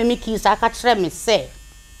bebo me keys aka kire me say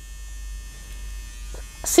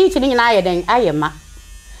seat ni na ye den ayema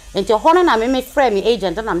enti ho no na me frame me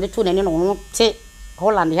agent na me to nani no te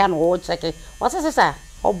Holland ya no check what is this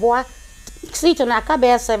oboa seat na aka be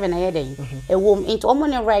 7 na ye den e wom enti omo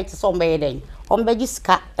ne right so be ye den ombeji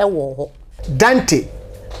ska e wo ho Dante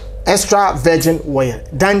extra virgin wire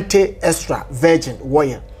Dante extra virgin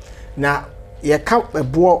wire na ye ka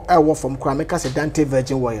ebo e wo from kwa meka se Dante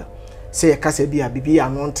virgin wire say ye ka se bia bibia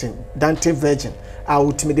anointing Dante virgin a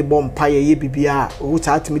utimi de bom pa ye bibia o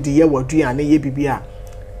ta atimi de ye wadua na ye bibia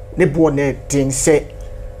ne bo na din se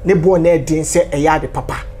e ya de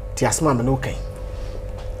papa ti asma me no kan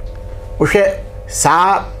o hwe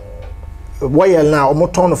sa wire na o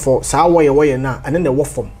moton for sa wire na ane na wo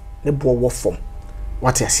fom ne bo wo fom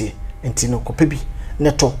what ase enti no kopa bi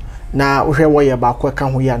ne to na wo hwe wire ba ko ka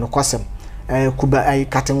ho ya no kwasem kuba ai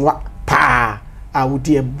katenwa pa a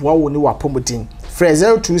wodi e bo wo ni wa pomodin free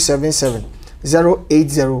 0277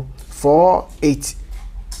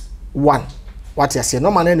 080481 what ase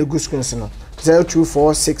no man na go school no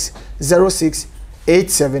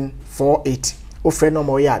 0246068748 o free no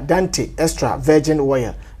mo ya Dante extra virgin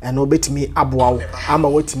wire and obetimi aboawo ama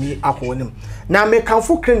watimi akonim na me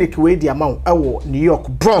kanfo clinic we di amaw ewo New York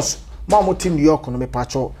Bronx ma mo ti New York no me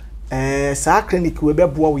pacho saa clinic we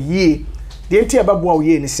beboa wo yie de nti e beboa wo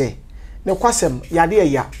yie ni se ne kwasem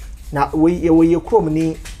yade ya na we krom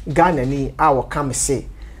ni Ghana ni a wo kam se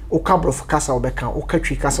o kabrof kasa obeka o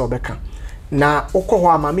katwi kasa obeka na okọ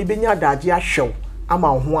ho ama me benya daje ahwew ama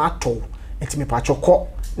ho ato enti me pacho kọ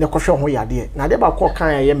ne kọhwe ho yade na de ba kọ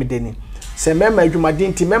kan ya me deni se mema adwumade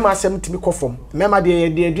nti mema asem timi kọfom mema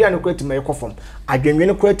de aduane ko timi kọfom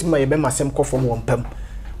adwenwene ko timi ye bema asem kọfom wo mpam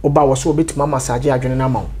oba wo so obetima massage adwene na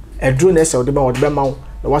mawo edru na ese wo de ba mawo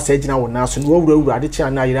na wasa gina wo na so no wura ade chia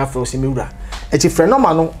na yira afro se me wura eti frɛ no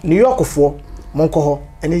ma no New York fo monko ho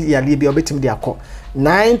ene yale bia obetim de akọ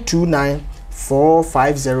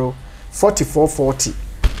 9294504440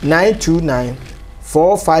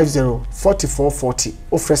 9294504440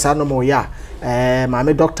 ofresa no mo ya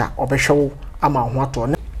maame doctor obehwewo ama ho ato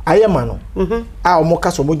na ayema no a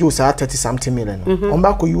omoka so mojo sa 30 something million no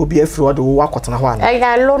omba ko you obi afiri wode wo akotena ho ana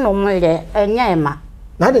ya lo no mo ye enya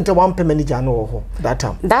na de one pay manager no ho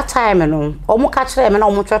that time no omoka kire me na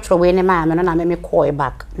omotwetwe we ne maame no na me call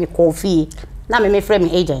back me call fee na me frame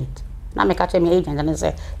agent na me catch me agent and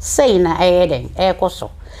say na den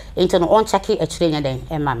koso into no on check e kire nya den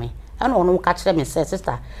mama ana ono catch me say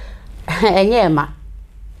sister enye ma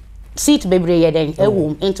seat bebre ye den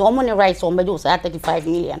ewu into omo ne rights on bedo say 35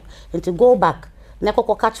 million into go back na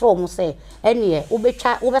kokko catch o mo say ene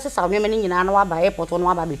ubetwa ubesesa me ne nyina na waba airport no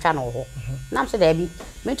waba betwa no ho na say there be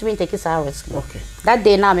me to take this risk okay that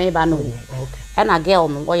day na me ba no okay and a girl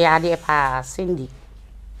mo o ya de pa Cindy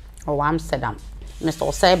o Amsterdam Mr.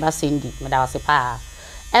 Oseba Cindy me da was pa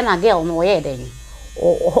and a girl no ye den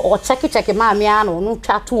o check ma me ano no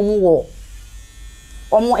twa to mu wo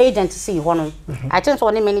omo agent see ho no I think so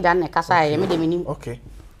ne many dan ne kasa ye me de minim okay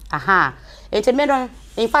aha ente me don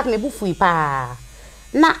in fact me bufu pa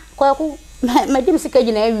na kwaku me dim sika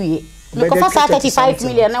gina awie me ko fa 35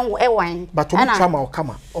 million na e wan but o chama o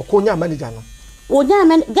kama o ko nya manager no o nya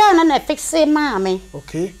man girl na fix ma me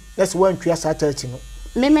okay let's one twa sa 30 no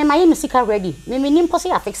me my sika ready me nim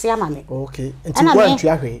posi afix ya ma me okay enti one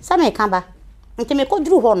twa hwe sa me kan ba enti me ko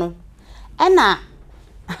duru ho no na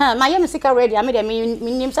my sika ready am de me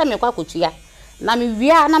nim sa me kwa kotua na me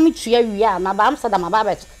wia na me tua wia na ba Amsterdam ba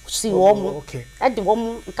ba si wo mu okay e de wo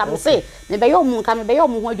mu ka me say me be yo mu ka me be yo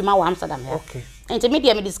mu ho adwuma wa Amsterdam ya okay enti me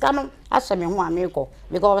de me disca no asɛ me ho ameko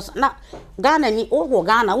because na Ghana ni wo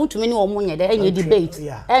Ghana untumi ni wo mu nye de enye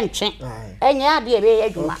debate entwe enye ade e be ye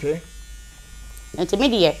adwuma okay enti me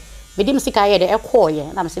de me dim sika ye de e call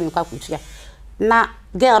ye na me say me kwa kotua na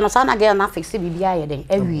girl no sana girl na fix bibia ye den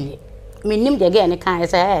awie me nim de girl ne kan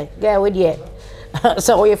say girl we de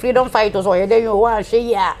so your freedom fighters or you dey you wan hwe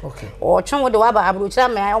ya o twen wo de wa ba abrochira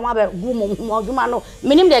me o ma ba gu mo adwuma no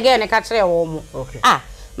me nim de girl ne ka kire wo mu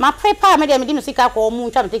ma prepare me de me dim sika ko mu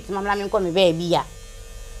ntwa me take mamla me nko me ba bia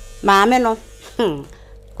ma me no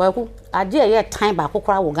kwaku ade ye time ba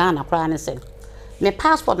kokora wo Ghana kora ne se me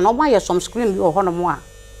passport no mo ye some screen bi o ho no mo a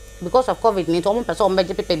because of covid ni to mo pese o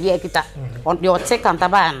mbeje pepe bi ekita on your take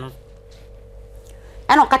antaba no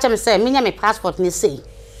and o catch me say me nya me passport ni say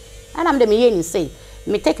and am de me ye ni say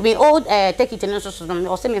me take me old take it in so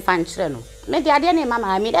no o say me fan chire no me de ade na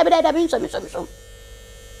mama me da bi so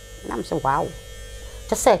na me say wow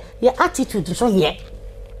just say your attitude so here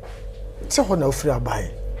se ho na ofri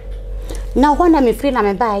abai na ho na me free na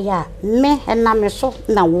me ba ya me na me so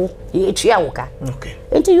na wo e tua wo ka okay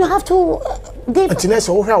until you have to give until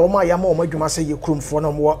so wo hra wo ma ya ma wo madwuma say ye kromfo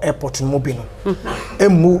na mo airport no mo bi no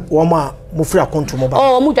emu wo ma mo free akonto mo ba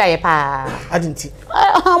oh mu daye pa adinti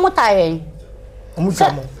mo taye mo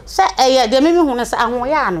jamo say de me hu na say ahwo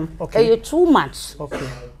ya no too much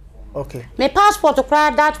okay me passport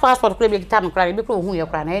kra that passport kra be kitam kra be kra hu ye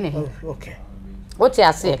kra na ene okay what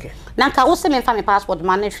you say na nka wo se me fa me passport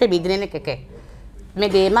ma na hwe be dine ne keke me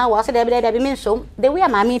de ma wo se de be me nso de we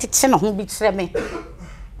ma me tete no ho bi kire me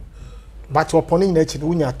but upon in echi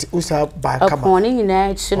unya usa ba kama upon in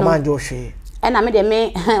echi no manjo hwe na me de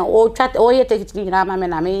me o chat o ye take nyina ma me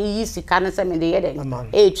na me yi sika na se me de ye de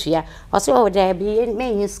etua o se o de bi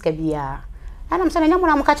me yin sika bia ana msana nyamu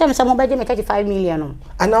na mkacha msa mo beje me 35 million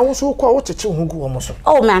ana wo so ko wo tete ho gu wo mo so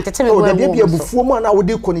oh me antete me wo de bia bufuo mu na wo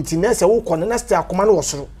de koniti na se wo ko na stay akoma na wo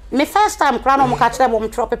soro me first time kra no mkacha bo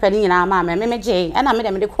mtro pepe ni nyina ma me je ana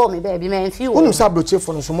me de call me baby me mfi wo unu sa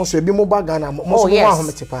brochefo no so mo so ebi mo ba Ghana mo so mo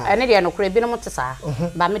ahomete pa ene de no kra ebi no motesa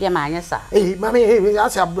ba me de ma anya sa mami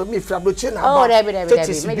asa me fra broche na ba oh de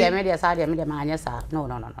me de sa de me de ma anya sa no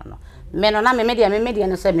me no na me de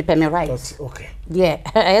no say me pay me right okay yeah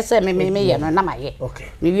I say me ye no na ma ye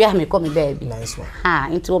okay me wi me call me baby nice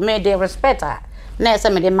one into me de respect her na say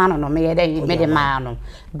me de man no me ye de me de man no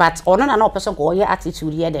but ono na no person ko ye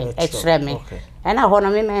attitude ye de extra me and na ho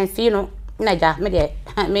no me feel no na ja me de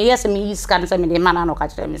me yes me use can say me de man no ka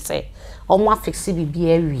kire me say o mo fix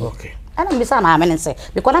bibia wi okay and me say ma me say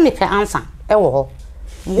because na me pe answer e wo ho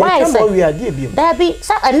why say we are there bi baby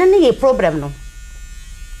say ene ne ye problem no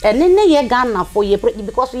and then ye Ghana for ye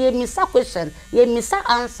because ye miss a question, ye miss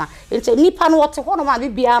a answer. It's a nipan what one of my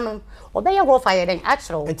biano, or they are raw fire than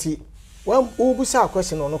actual. Well, who was our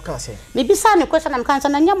question or no cancer? Maybe sign a question I'm cancer,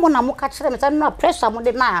 and Yamuna will catch them, and not pressure on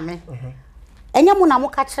the mammy. And Yamuna will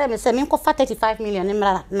catch them and say, Minko for 35 million.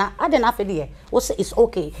 Now, I don't have idea. What's it's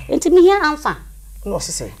okay. And to me, answer. No,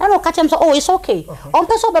 say. I don't catch him, so oh, it's okay. On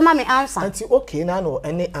person, but mammy answer. Auntie, okay, now no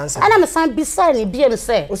any answer. And I'm a sign beside me, BM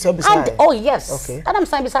say. Oh, yes. Okay. And I'm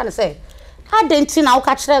sign beside and say, I didn't see now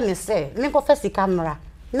catch them and say, Minko first the camera.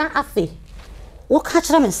 Now, Afi. We'll catch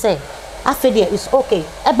them and say, Afi, dear, it's okay.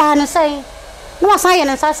 A ban say, no, I say,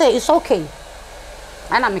 and I say, it's okay.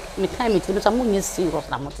 And I'm making to someone you serious.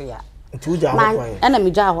 My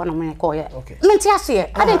enemy jar one of my call it. Okay.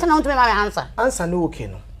 Mentia, I didn't know to me my answer. Answer no okay.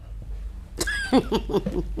 No.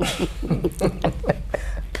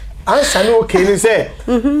 Answer no okay. You say,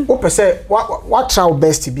 what shall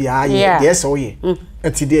best be? Yes, or ye.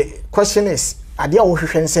 And the question is, I dear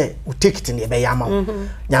Ocean say, we take it in the Bayama.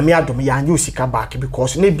 Yamiadum, yan use back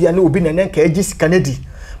because maybe I know been an encourages Kennedy.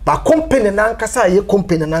 But company Nankasa, ye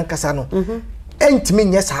company Nankasano. Ain't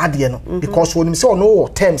mean yes, hardiano, because when you saw no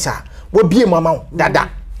terms are, will be a mamma, dada.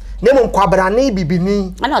 Nemo Quabra, maybe be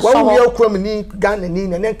me. And I saw criminal gun and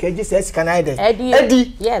in an encourages as Canada.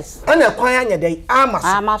 Eddie, yes. And a quiet day,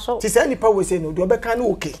 I'm so. Tis any power saying, do Becan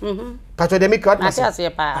okay. Patrodemic, what I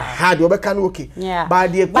say, had your Becan okay. Yeah, by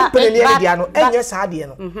the company near the ano, and yes,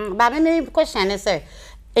 hardiano. But many question is say.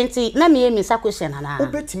 Enti na me miss a question ana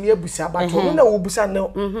obetimi abusa but won na obusa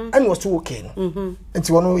no and was okay no enti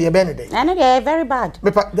wono ye benede and they very bad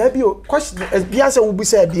me pa there be question bia say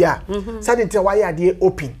obusa bia say enti why ade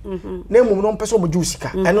open na mum no pese mo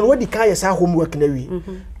jusika and no wadi kan yesa homework na wi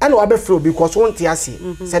and wa be flow because won te ase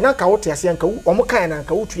say na ka wo te ase nka omo kan na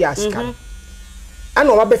nka wo tu asika and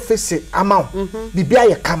wa be face amount bibia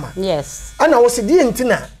ye kama yes and I was the enti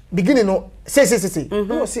na beginning no say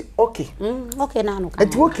no say okay okay na no ka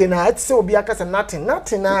it okay na it say obi aka say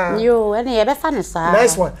nothing na yo and ye be fan sa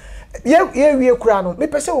nice one ye wie kura no me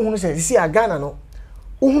pese ohunu say see Ghana no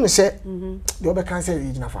ohunu say the obi kan say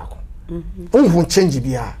region afa ko ohun change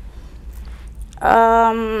bia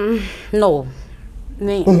no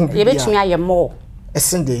me ye bet me aye more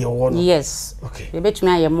esende ye wo no yes okay ye bet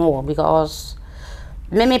me aye more because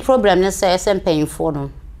me problem na say SM paying for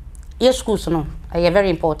no yes schools no are very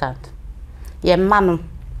important. Ye manu.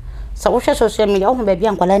 So we social media oh baby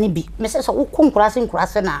ankwala ni bi. Me say so wo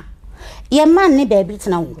kunkurase na. Ye man ni baby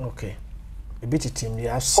tina wo. Okay. E bit team we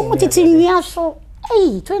have seen. Oh team we have so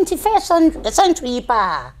hey 21st century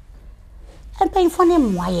pa. And paying for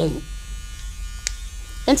them why.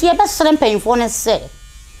 And ye best selling paying for them say.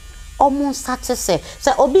 Almost start to say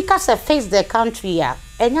obi ka say face the country ya.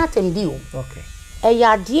 Enya tem di o. Okay. E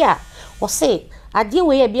ya dia o say ade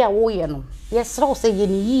we bia wo ye no yes ro say ye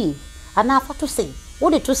ni ana fa to say wo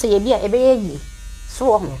de to say bia e be ye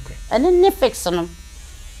so okay and then fix no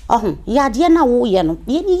ya ade na wo ye no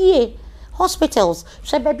ye ni hospitals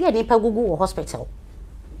so be bia ni pa gugu hospital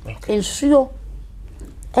okay ensuo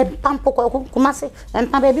e pampo ko kuma say en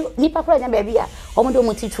pa be ni pa kra nya be bia o mo de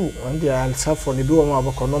mo titu and dia answer for ni bi wo ma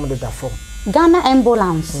aboko no mo de da form Ghana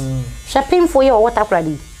ambulance shopping for your water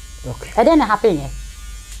credit okay and then happen here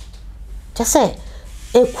just say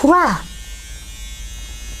e kura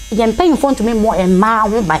yen paying phone to me more and ma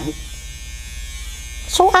ho ban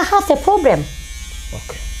so I have a problem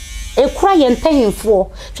okay e kura yen paying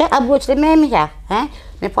for say abroach the me here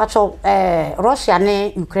me pacho Russia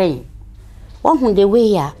ne Ukraine one hu the way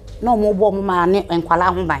here no mo bo mo ma ne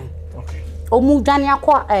enkwala ho ban okay o mu dwane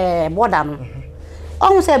akọ border no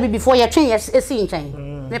ohun say before ye twen ye esi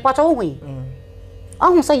ntwen me pacho ho hu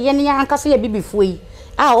ohun say ye ne anka say ye before yi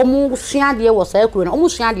omu sua de wo sa kuro na omu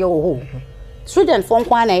sua de wo ho student for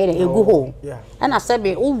nkwa na ere egu ho and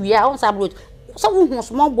asebe o wia on sabroad so hu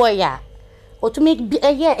small boy ya o to make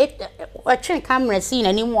a train camera see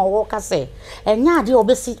na ni mu wo ka say enya de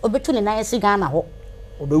obetu ne na esi Ghana ho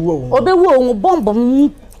obewu o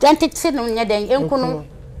bomb identity no nya den enku no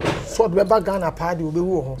so de be Ghana pa de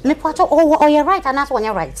obewu ho me pato oh you right and that's one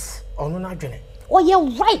you right ono na dwene oh you're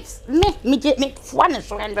right me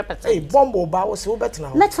 100%. Hey bombo ba wo se wo betena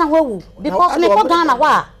ho metena wo because me ko Ghana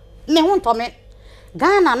wa me hu to me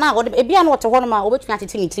Ghana na wo e bia na wo te ho no ma wo betumi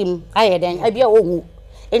atete ni tim aye den e bia wo hu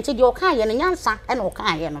enti de o kan ye no nyansa e na o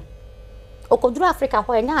kan ye no okoduru Africa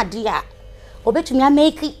ho enya ade a wo betumi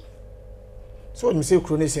ameki so me say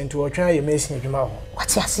krone senti wo twan ye mesin adwuma ho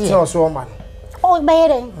what ya see so so ma no o be ye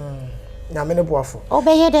den na me ne boafo o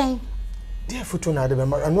be ye den dia photo na de be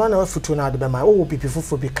ma anu na photo na de be ma o pipi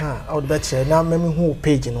fofo bi kan o de be che na memi hu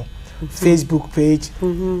page no Facebook page.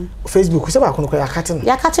 Facebook we say ba kono ko yakate no.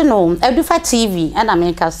 Yakate no, ADUFA TV and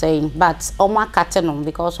America saying, but omo akate no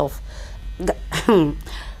because of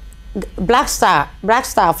Black Star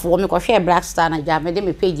for me ko share Black Star na ja me de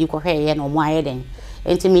me page ko hwe ye no omo aye den.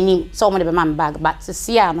 Enti mini so mo de be man bag but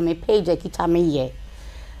see ya no me page akita me ye.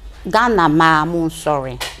 Ghana ma mo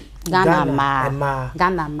sorry. Ghana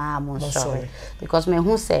ma mo sorry because me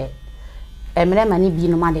who say emre mani bi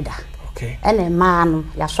no madeda. Okay. Ene ma no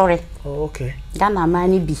ya sorry. Oh, okay. Ghana ma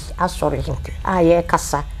ni bi a sorry. Okay. Ye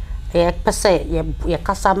kasa. Ye pese ye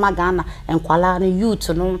kasa ma Ghana enkwala no youth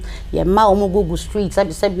no ye ma omo go street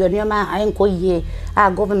sabi oni ma enko ye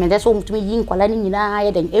government that's what me yi enkwala ni nyina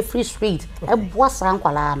ye den every street e boasa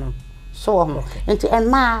enkwala no so enti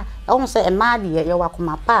emma omo say emma de ye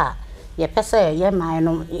wakoma pa ye pese ye ma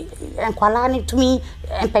no enkwala ni tumi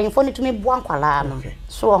empanfo ni tumi bo enkwala no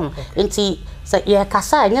so enti say ye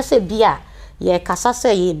kasa nya se bia ye kasa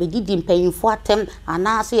say ye begidi empanfo atem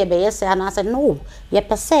ana say ye be yes ana say no ye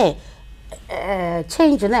pese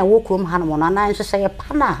change na wo krom hanom na na nso say ye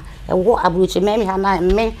pana e wo abruchi memi hana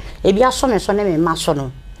me e bia so me so na me ma so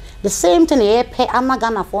no the same thing ye pe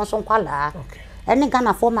amagana for so kwala ene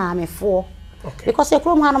Ghana for ma me for because ye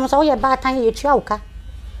krom hanom so ye ba tan ye tua uka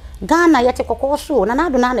Ghana yete kokoso na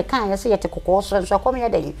do na ne kan ye say yete kokoso so kom ye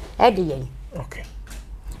den e de yen okay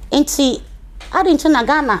enti adinti na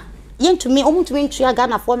Ghana yentumi omutumi ntua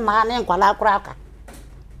Ghana for ma na enkwala akura aka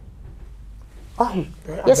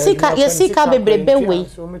yesika bebrebe we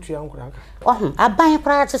aban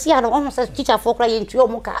kra tse ya no se teacher for kra yentua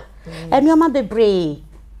omuka enioma bebre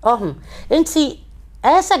enti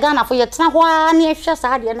ese Ghana for yetena ho na ehwe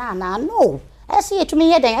sa de na no ese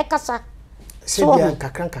yetumi ye den ekasa se bia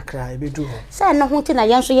kakra ebedu ho se no ho ti na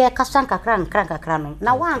yenso ye kasa kakra no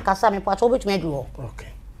na wan kasa me pato obetumi adu ho okay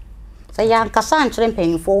se ya kasa nkyere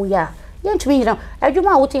mpanifo ya yentumi yira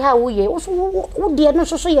adwuma wo ti ha wo ye wo de no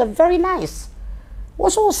so ye very nice wo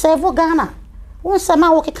so serve Ghana wo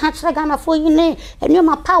sama wo ke ka kyere Ghana fo yi ne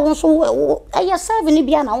enuma pa wo so ye serve ni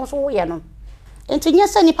bia na wo so wo ye no enti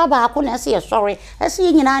nyesa ni pa ba ko na se ye sorry ese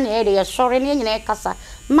ye nyina na ye de ye sorry ne nyina kasa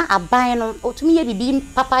ma aban no otumi ye bibi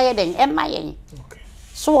papa ye den e ma ye okay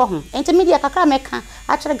so ho enti media kakra meka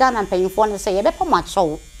a kyere Ghana mpanyimfo ne se ye be pa ma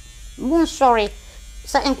cho mo sorry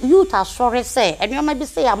sa youth are sorry say enuma bi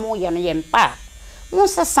se ya mo ye no ye mpa mo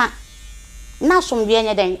sesa na som bi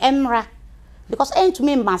enye den emra because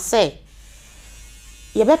entumi ma say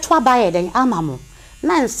ye be to abaye den amamo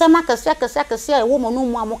na nsema kase e wo mo no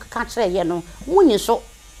mu amokaka kire ye no munyi so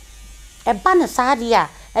e ba ne saade a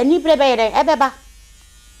ani brebe ye den e beba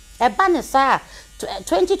e ba ne sa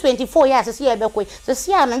 2024 years se ye be koi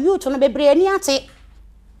se ya no youth no bebre ani ate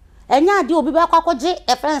enya de obi ba kwakoje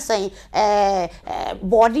e fensen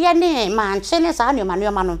body ne manche ne sa no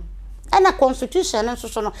no ena constitution nso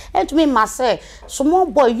so no entumi ma say small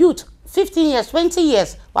boy youth 15 years 20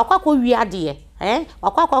 years wakwako wi ade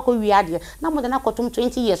wakwako wi ade na mo de na kotum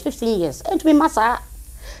 20 years 15 years entumi masa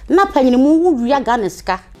na panyini mu wu wi Ghana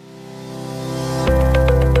sika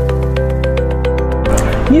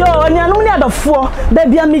yo onianum ni adofo da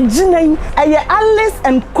bia me ginan eye Alice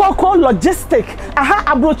and Coco logistic aha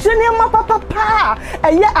abrochire ni ma papa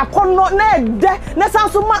eye akono na ede na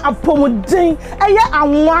sanso ma apomuden eye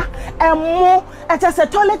anwa emo etese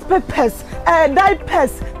toilet papers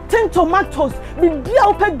diapers tomatoes bibia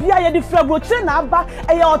opabia ye de frabrochire na aba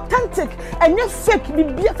eye authentic enye fake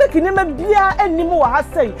bibia fake ni ma bia animu wa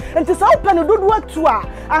hasai enti so open no dodo atu a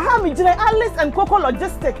aha me ginan Alice and Coco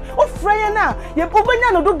logistic o freye na ye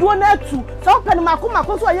obanya no dodo na atu so open makoma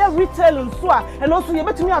so ye retail nso a and also ye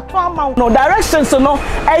betumi ato amount no directions so no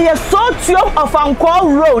eye Sotium of Anko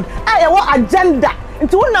Road eye wo agenda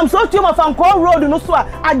nti wonam Sotium of Anko Road no so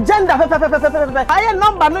agenda aye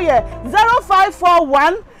number no ye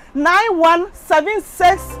 0541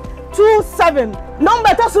 917627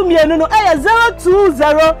 number to sumienu no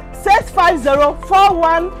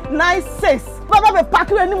 020650419 baba be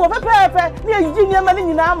pack we ni mo pepepe ni eji ni ma ni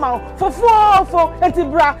nyina ma fofofo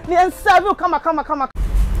entibra ni enserve kama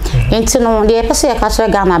enti no de pese ya ka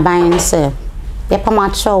Ghana ban se ye pa ma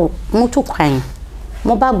cho mutu kwan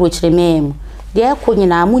mo ba brochire mem de ko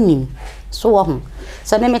nyina munim so wo ho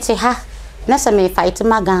se me mete ha na se me fight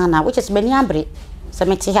ma Ghana which is beni abre se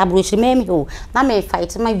me te ha brochire mem ho na me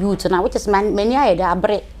fight ma youth na which is meni ayede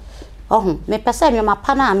abre me pese me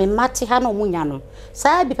mapa na me mate ha no munya no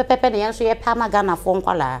sa bi pepepe ne yenso ye pa ma Ghana fo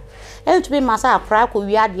nkwala entumi masa akra ko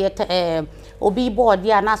wi ade obi board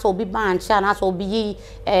ya na so obi banch na so obi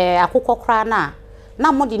akukọ kra na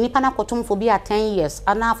mo de nipa na kotum fo bi 10 years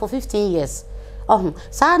ana for 15 years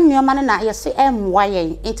sa nneoma na yesi emwa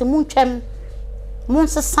yen enti muntwem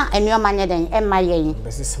Monsesa enuoma nye den emma yen.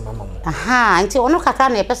 Besisi mama. Aha, nti ono kakra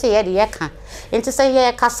na epese ye de ye ka. Nti se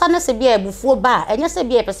ye kasa na se bia ebufuo ba, enye se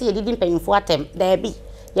bia epese ye didi mpanyimfo atem. Da bi,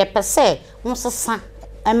 ye pese monsesa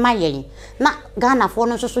emma yen. Na Ghana fo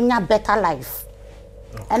no so nya better life.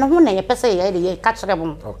 Eno ho na ye pese ye de ye ka kire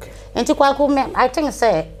bom. Okay. Nti kwa ko me I think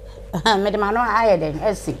say me de ma no aye den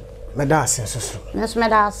esi. Me da asenso. Nso me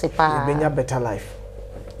da ase pa. Ye benya better life.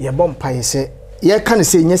 Ye bom paye se ye ka ne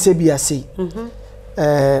se nyese bia sei.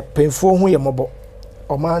 Penfo ho ye mobo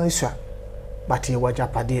oma ne sua but ye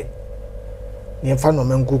wajapade ne mfa no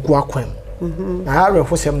mengugu akwam na are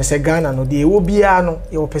fo sem ne se Ghana no de e wo bia no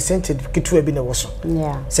ye percentage kitu bi ne wo so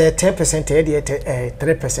say 10% e de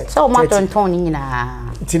 3% so mato nton ni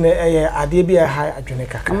nyina ntine ye ade bia ha adwene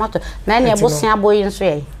kaka mato na ne bosia boyi nso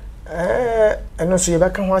ye eno so ye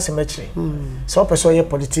beka ho asem akire so person ye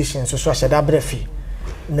politician so so ahyada brefi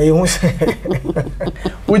na ye hu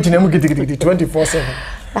which name gidigidi 24/7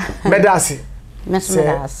 medasi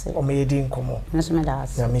Medasi o me yedi nkomo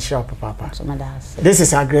medasi na me share papa medasi. This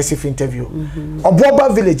is aggressive interview. Obuoba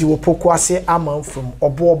village wo Pokuase amam from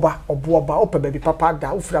obuoba ope baby papa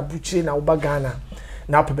da ufra buchire na uba Ghana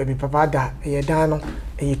na ope baby papa da ye dan no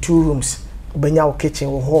e 2 rooms ubenya wo kitchen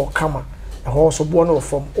wo hall kama e hall so bo no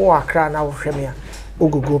from o akra na wo hweme a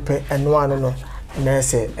ogogo pe eno ano no na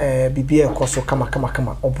se bibia ekoso kama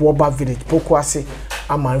obuoba village Pokuase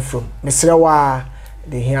amam from mesrewa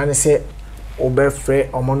de hiane se obefre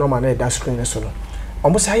omonoma na da screen so no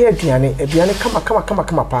omusa ye aduane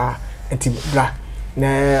kama pa enti bra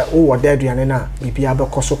na wo da aduane na bibia be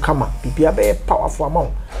koso kama bibia be powerful amount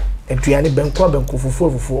aduane benko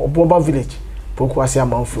fufu obuoba village Pokuase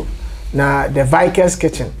amamfo na the Vikings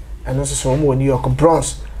kitchen and also so mo New York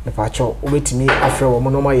Bronx me pa cho obetimi afre wo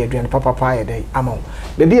monoma ye aduane papa ye dey amount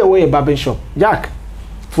baby e we barber shop Jack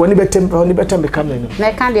for ni betem be camera no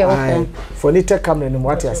na kan de wo for ni te camera no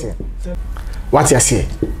what you say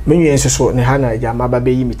menu yenso so ne ha na ja ma ba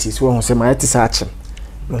be yimiti so ho se ma yete sa ache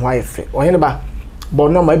no ho ayefe ohene ba bo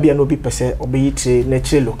no ma bia no bi pese obeyitire na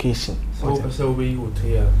chire location so pese obeyi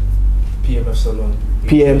hotel PMF salon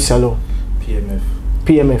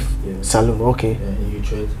PMF salon okay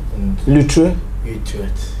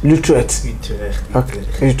Utrecht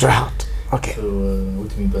okay so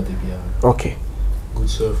what me body bia okay good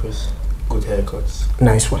service good haircuts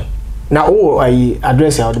nice one. Now, I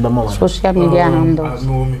address how the mama social media handles.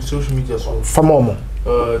 No, social media so. Famomo.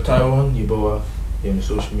 Taiwan, Iboa,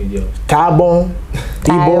 social media. Taiwan,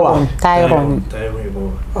 Taiwan.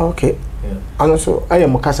 Iboa. Okay. Yeah. And also, I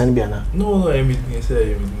am a cousin Biana. No, I mean,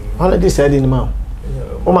 say, all of this said in the mouth.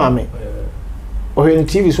 Oh, mammy. Or in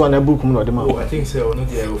TV, one a book, not the mouth. Oh, I think so. No,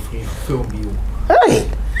 they are free film you. Hey,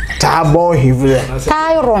 Taiwan, he will.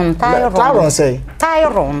 Taiwan, say.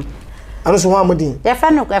 Taiwan. I don't know what your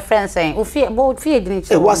friend of a friend saying, "Oh, fear, both fear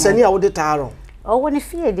didn't." It was any of the taro. Oh, when you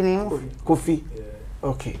fear didn't. Coffee.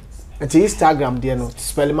 Okay. And Instagram, dear, no,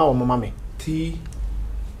 spell my mommy. TYRONA.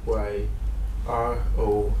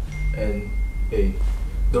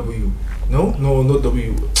 No, not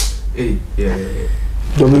W. A. Yeah.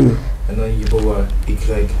 W. And then you go like.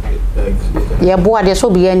 Yeah, boy, there's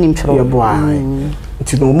so be any intro. Yeah, boy.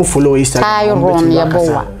 To no follow Instagram. Taiwan, yeah,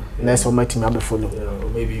 boy. Next one, my team, I follow.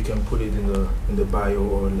 Maybe you can put it in the bio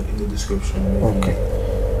or in the description. Okay.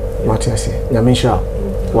 What I say? Nyamisha.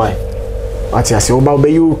 Why? What I say? Oba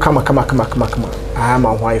you come. I am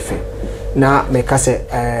a wife. Na me ka say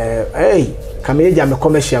hey, come here me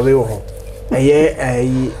commercial we ho.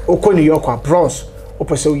 Oko New York Bronx.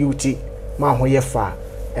 Opese UT ma ho ye fa.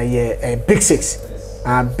 Big 6.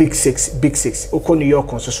 Big 6. Oko New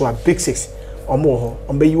York so a Big 6. Omo ho.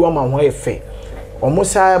 Ombe you ama ho ye fa.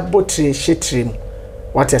 Omusa botri shetrim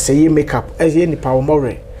what I say ye makeup as ye nipa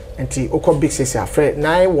omore enti oko Big 6 afre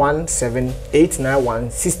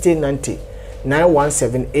 917-891-1690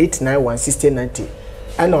 917-891-1690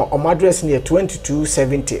 and our address near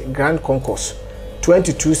 2270 Grand Concourse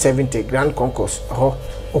 2270 Grand Concourse ho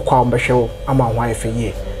okwa ombehwe ama wife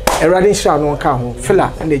ye erade shira no ka ho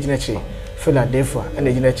fila and ejinachi fila defa and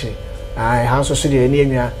ejinachi ai hanso so de ni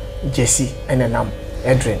anwa Jesse enenam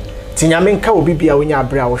Edrin Tinyame nka obi bia wonya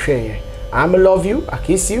abra wo hweye I love you, I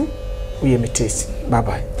kiss you, we imitate. Bye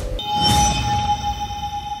bye.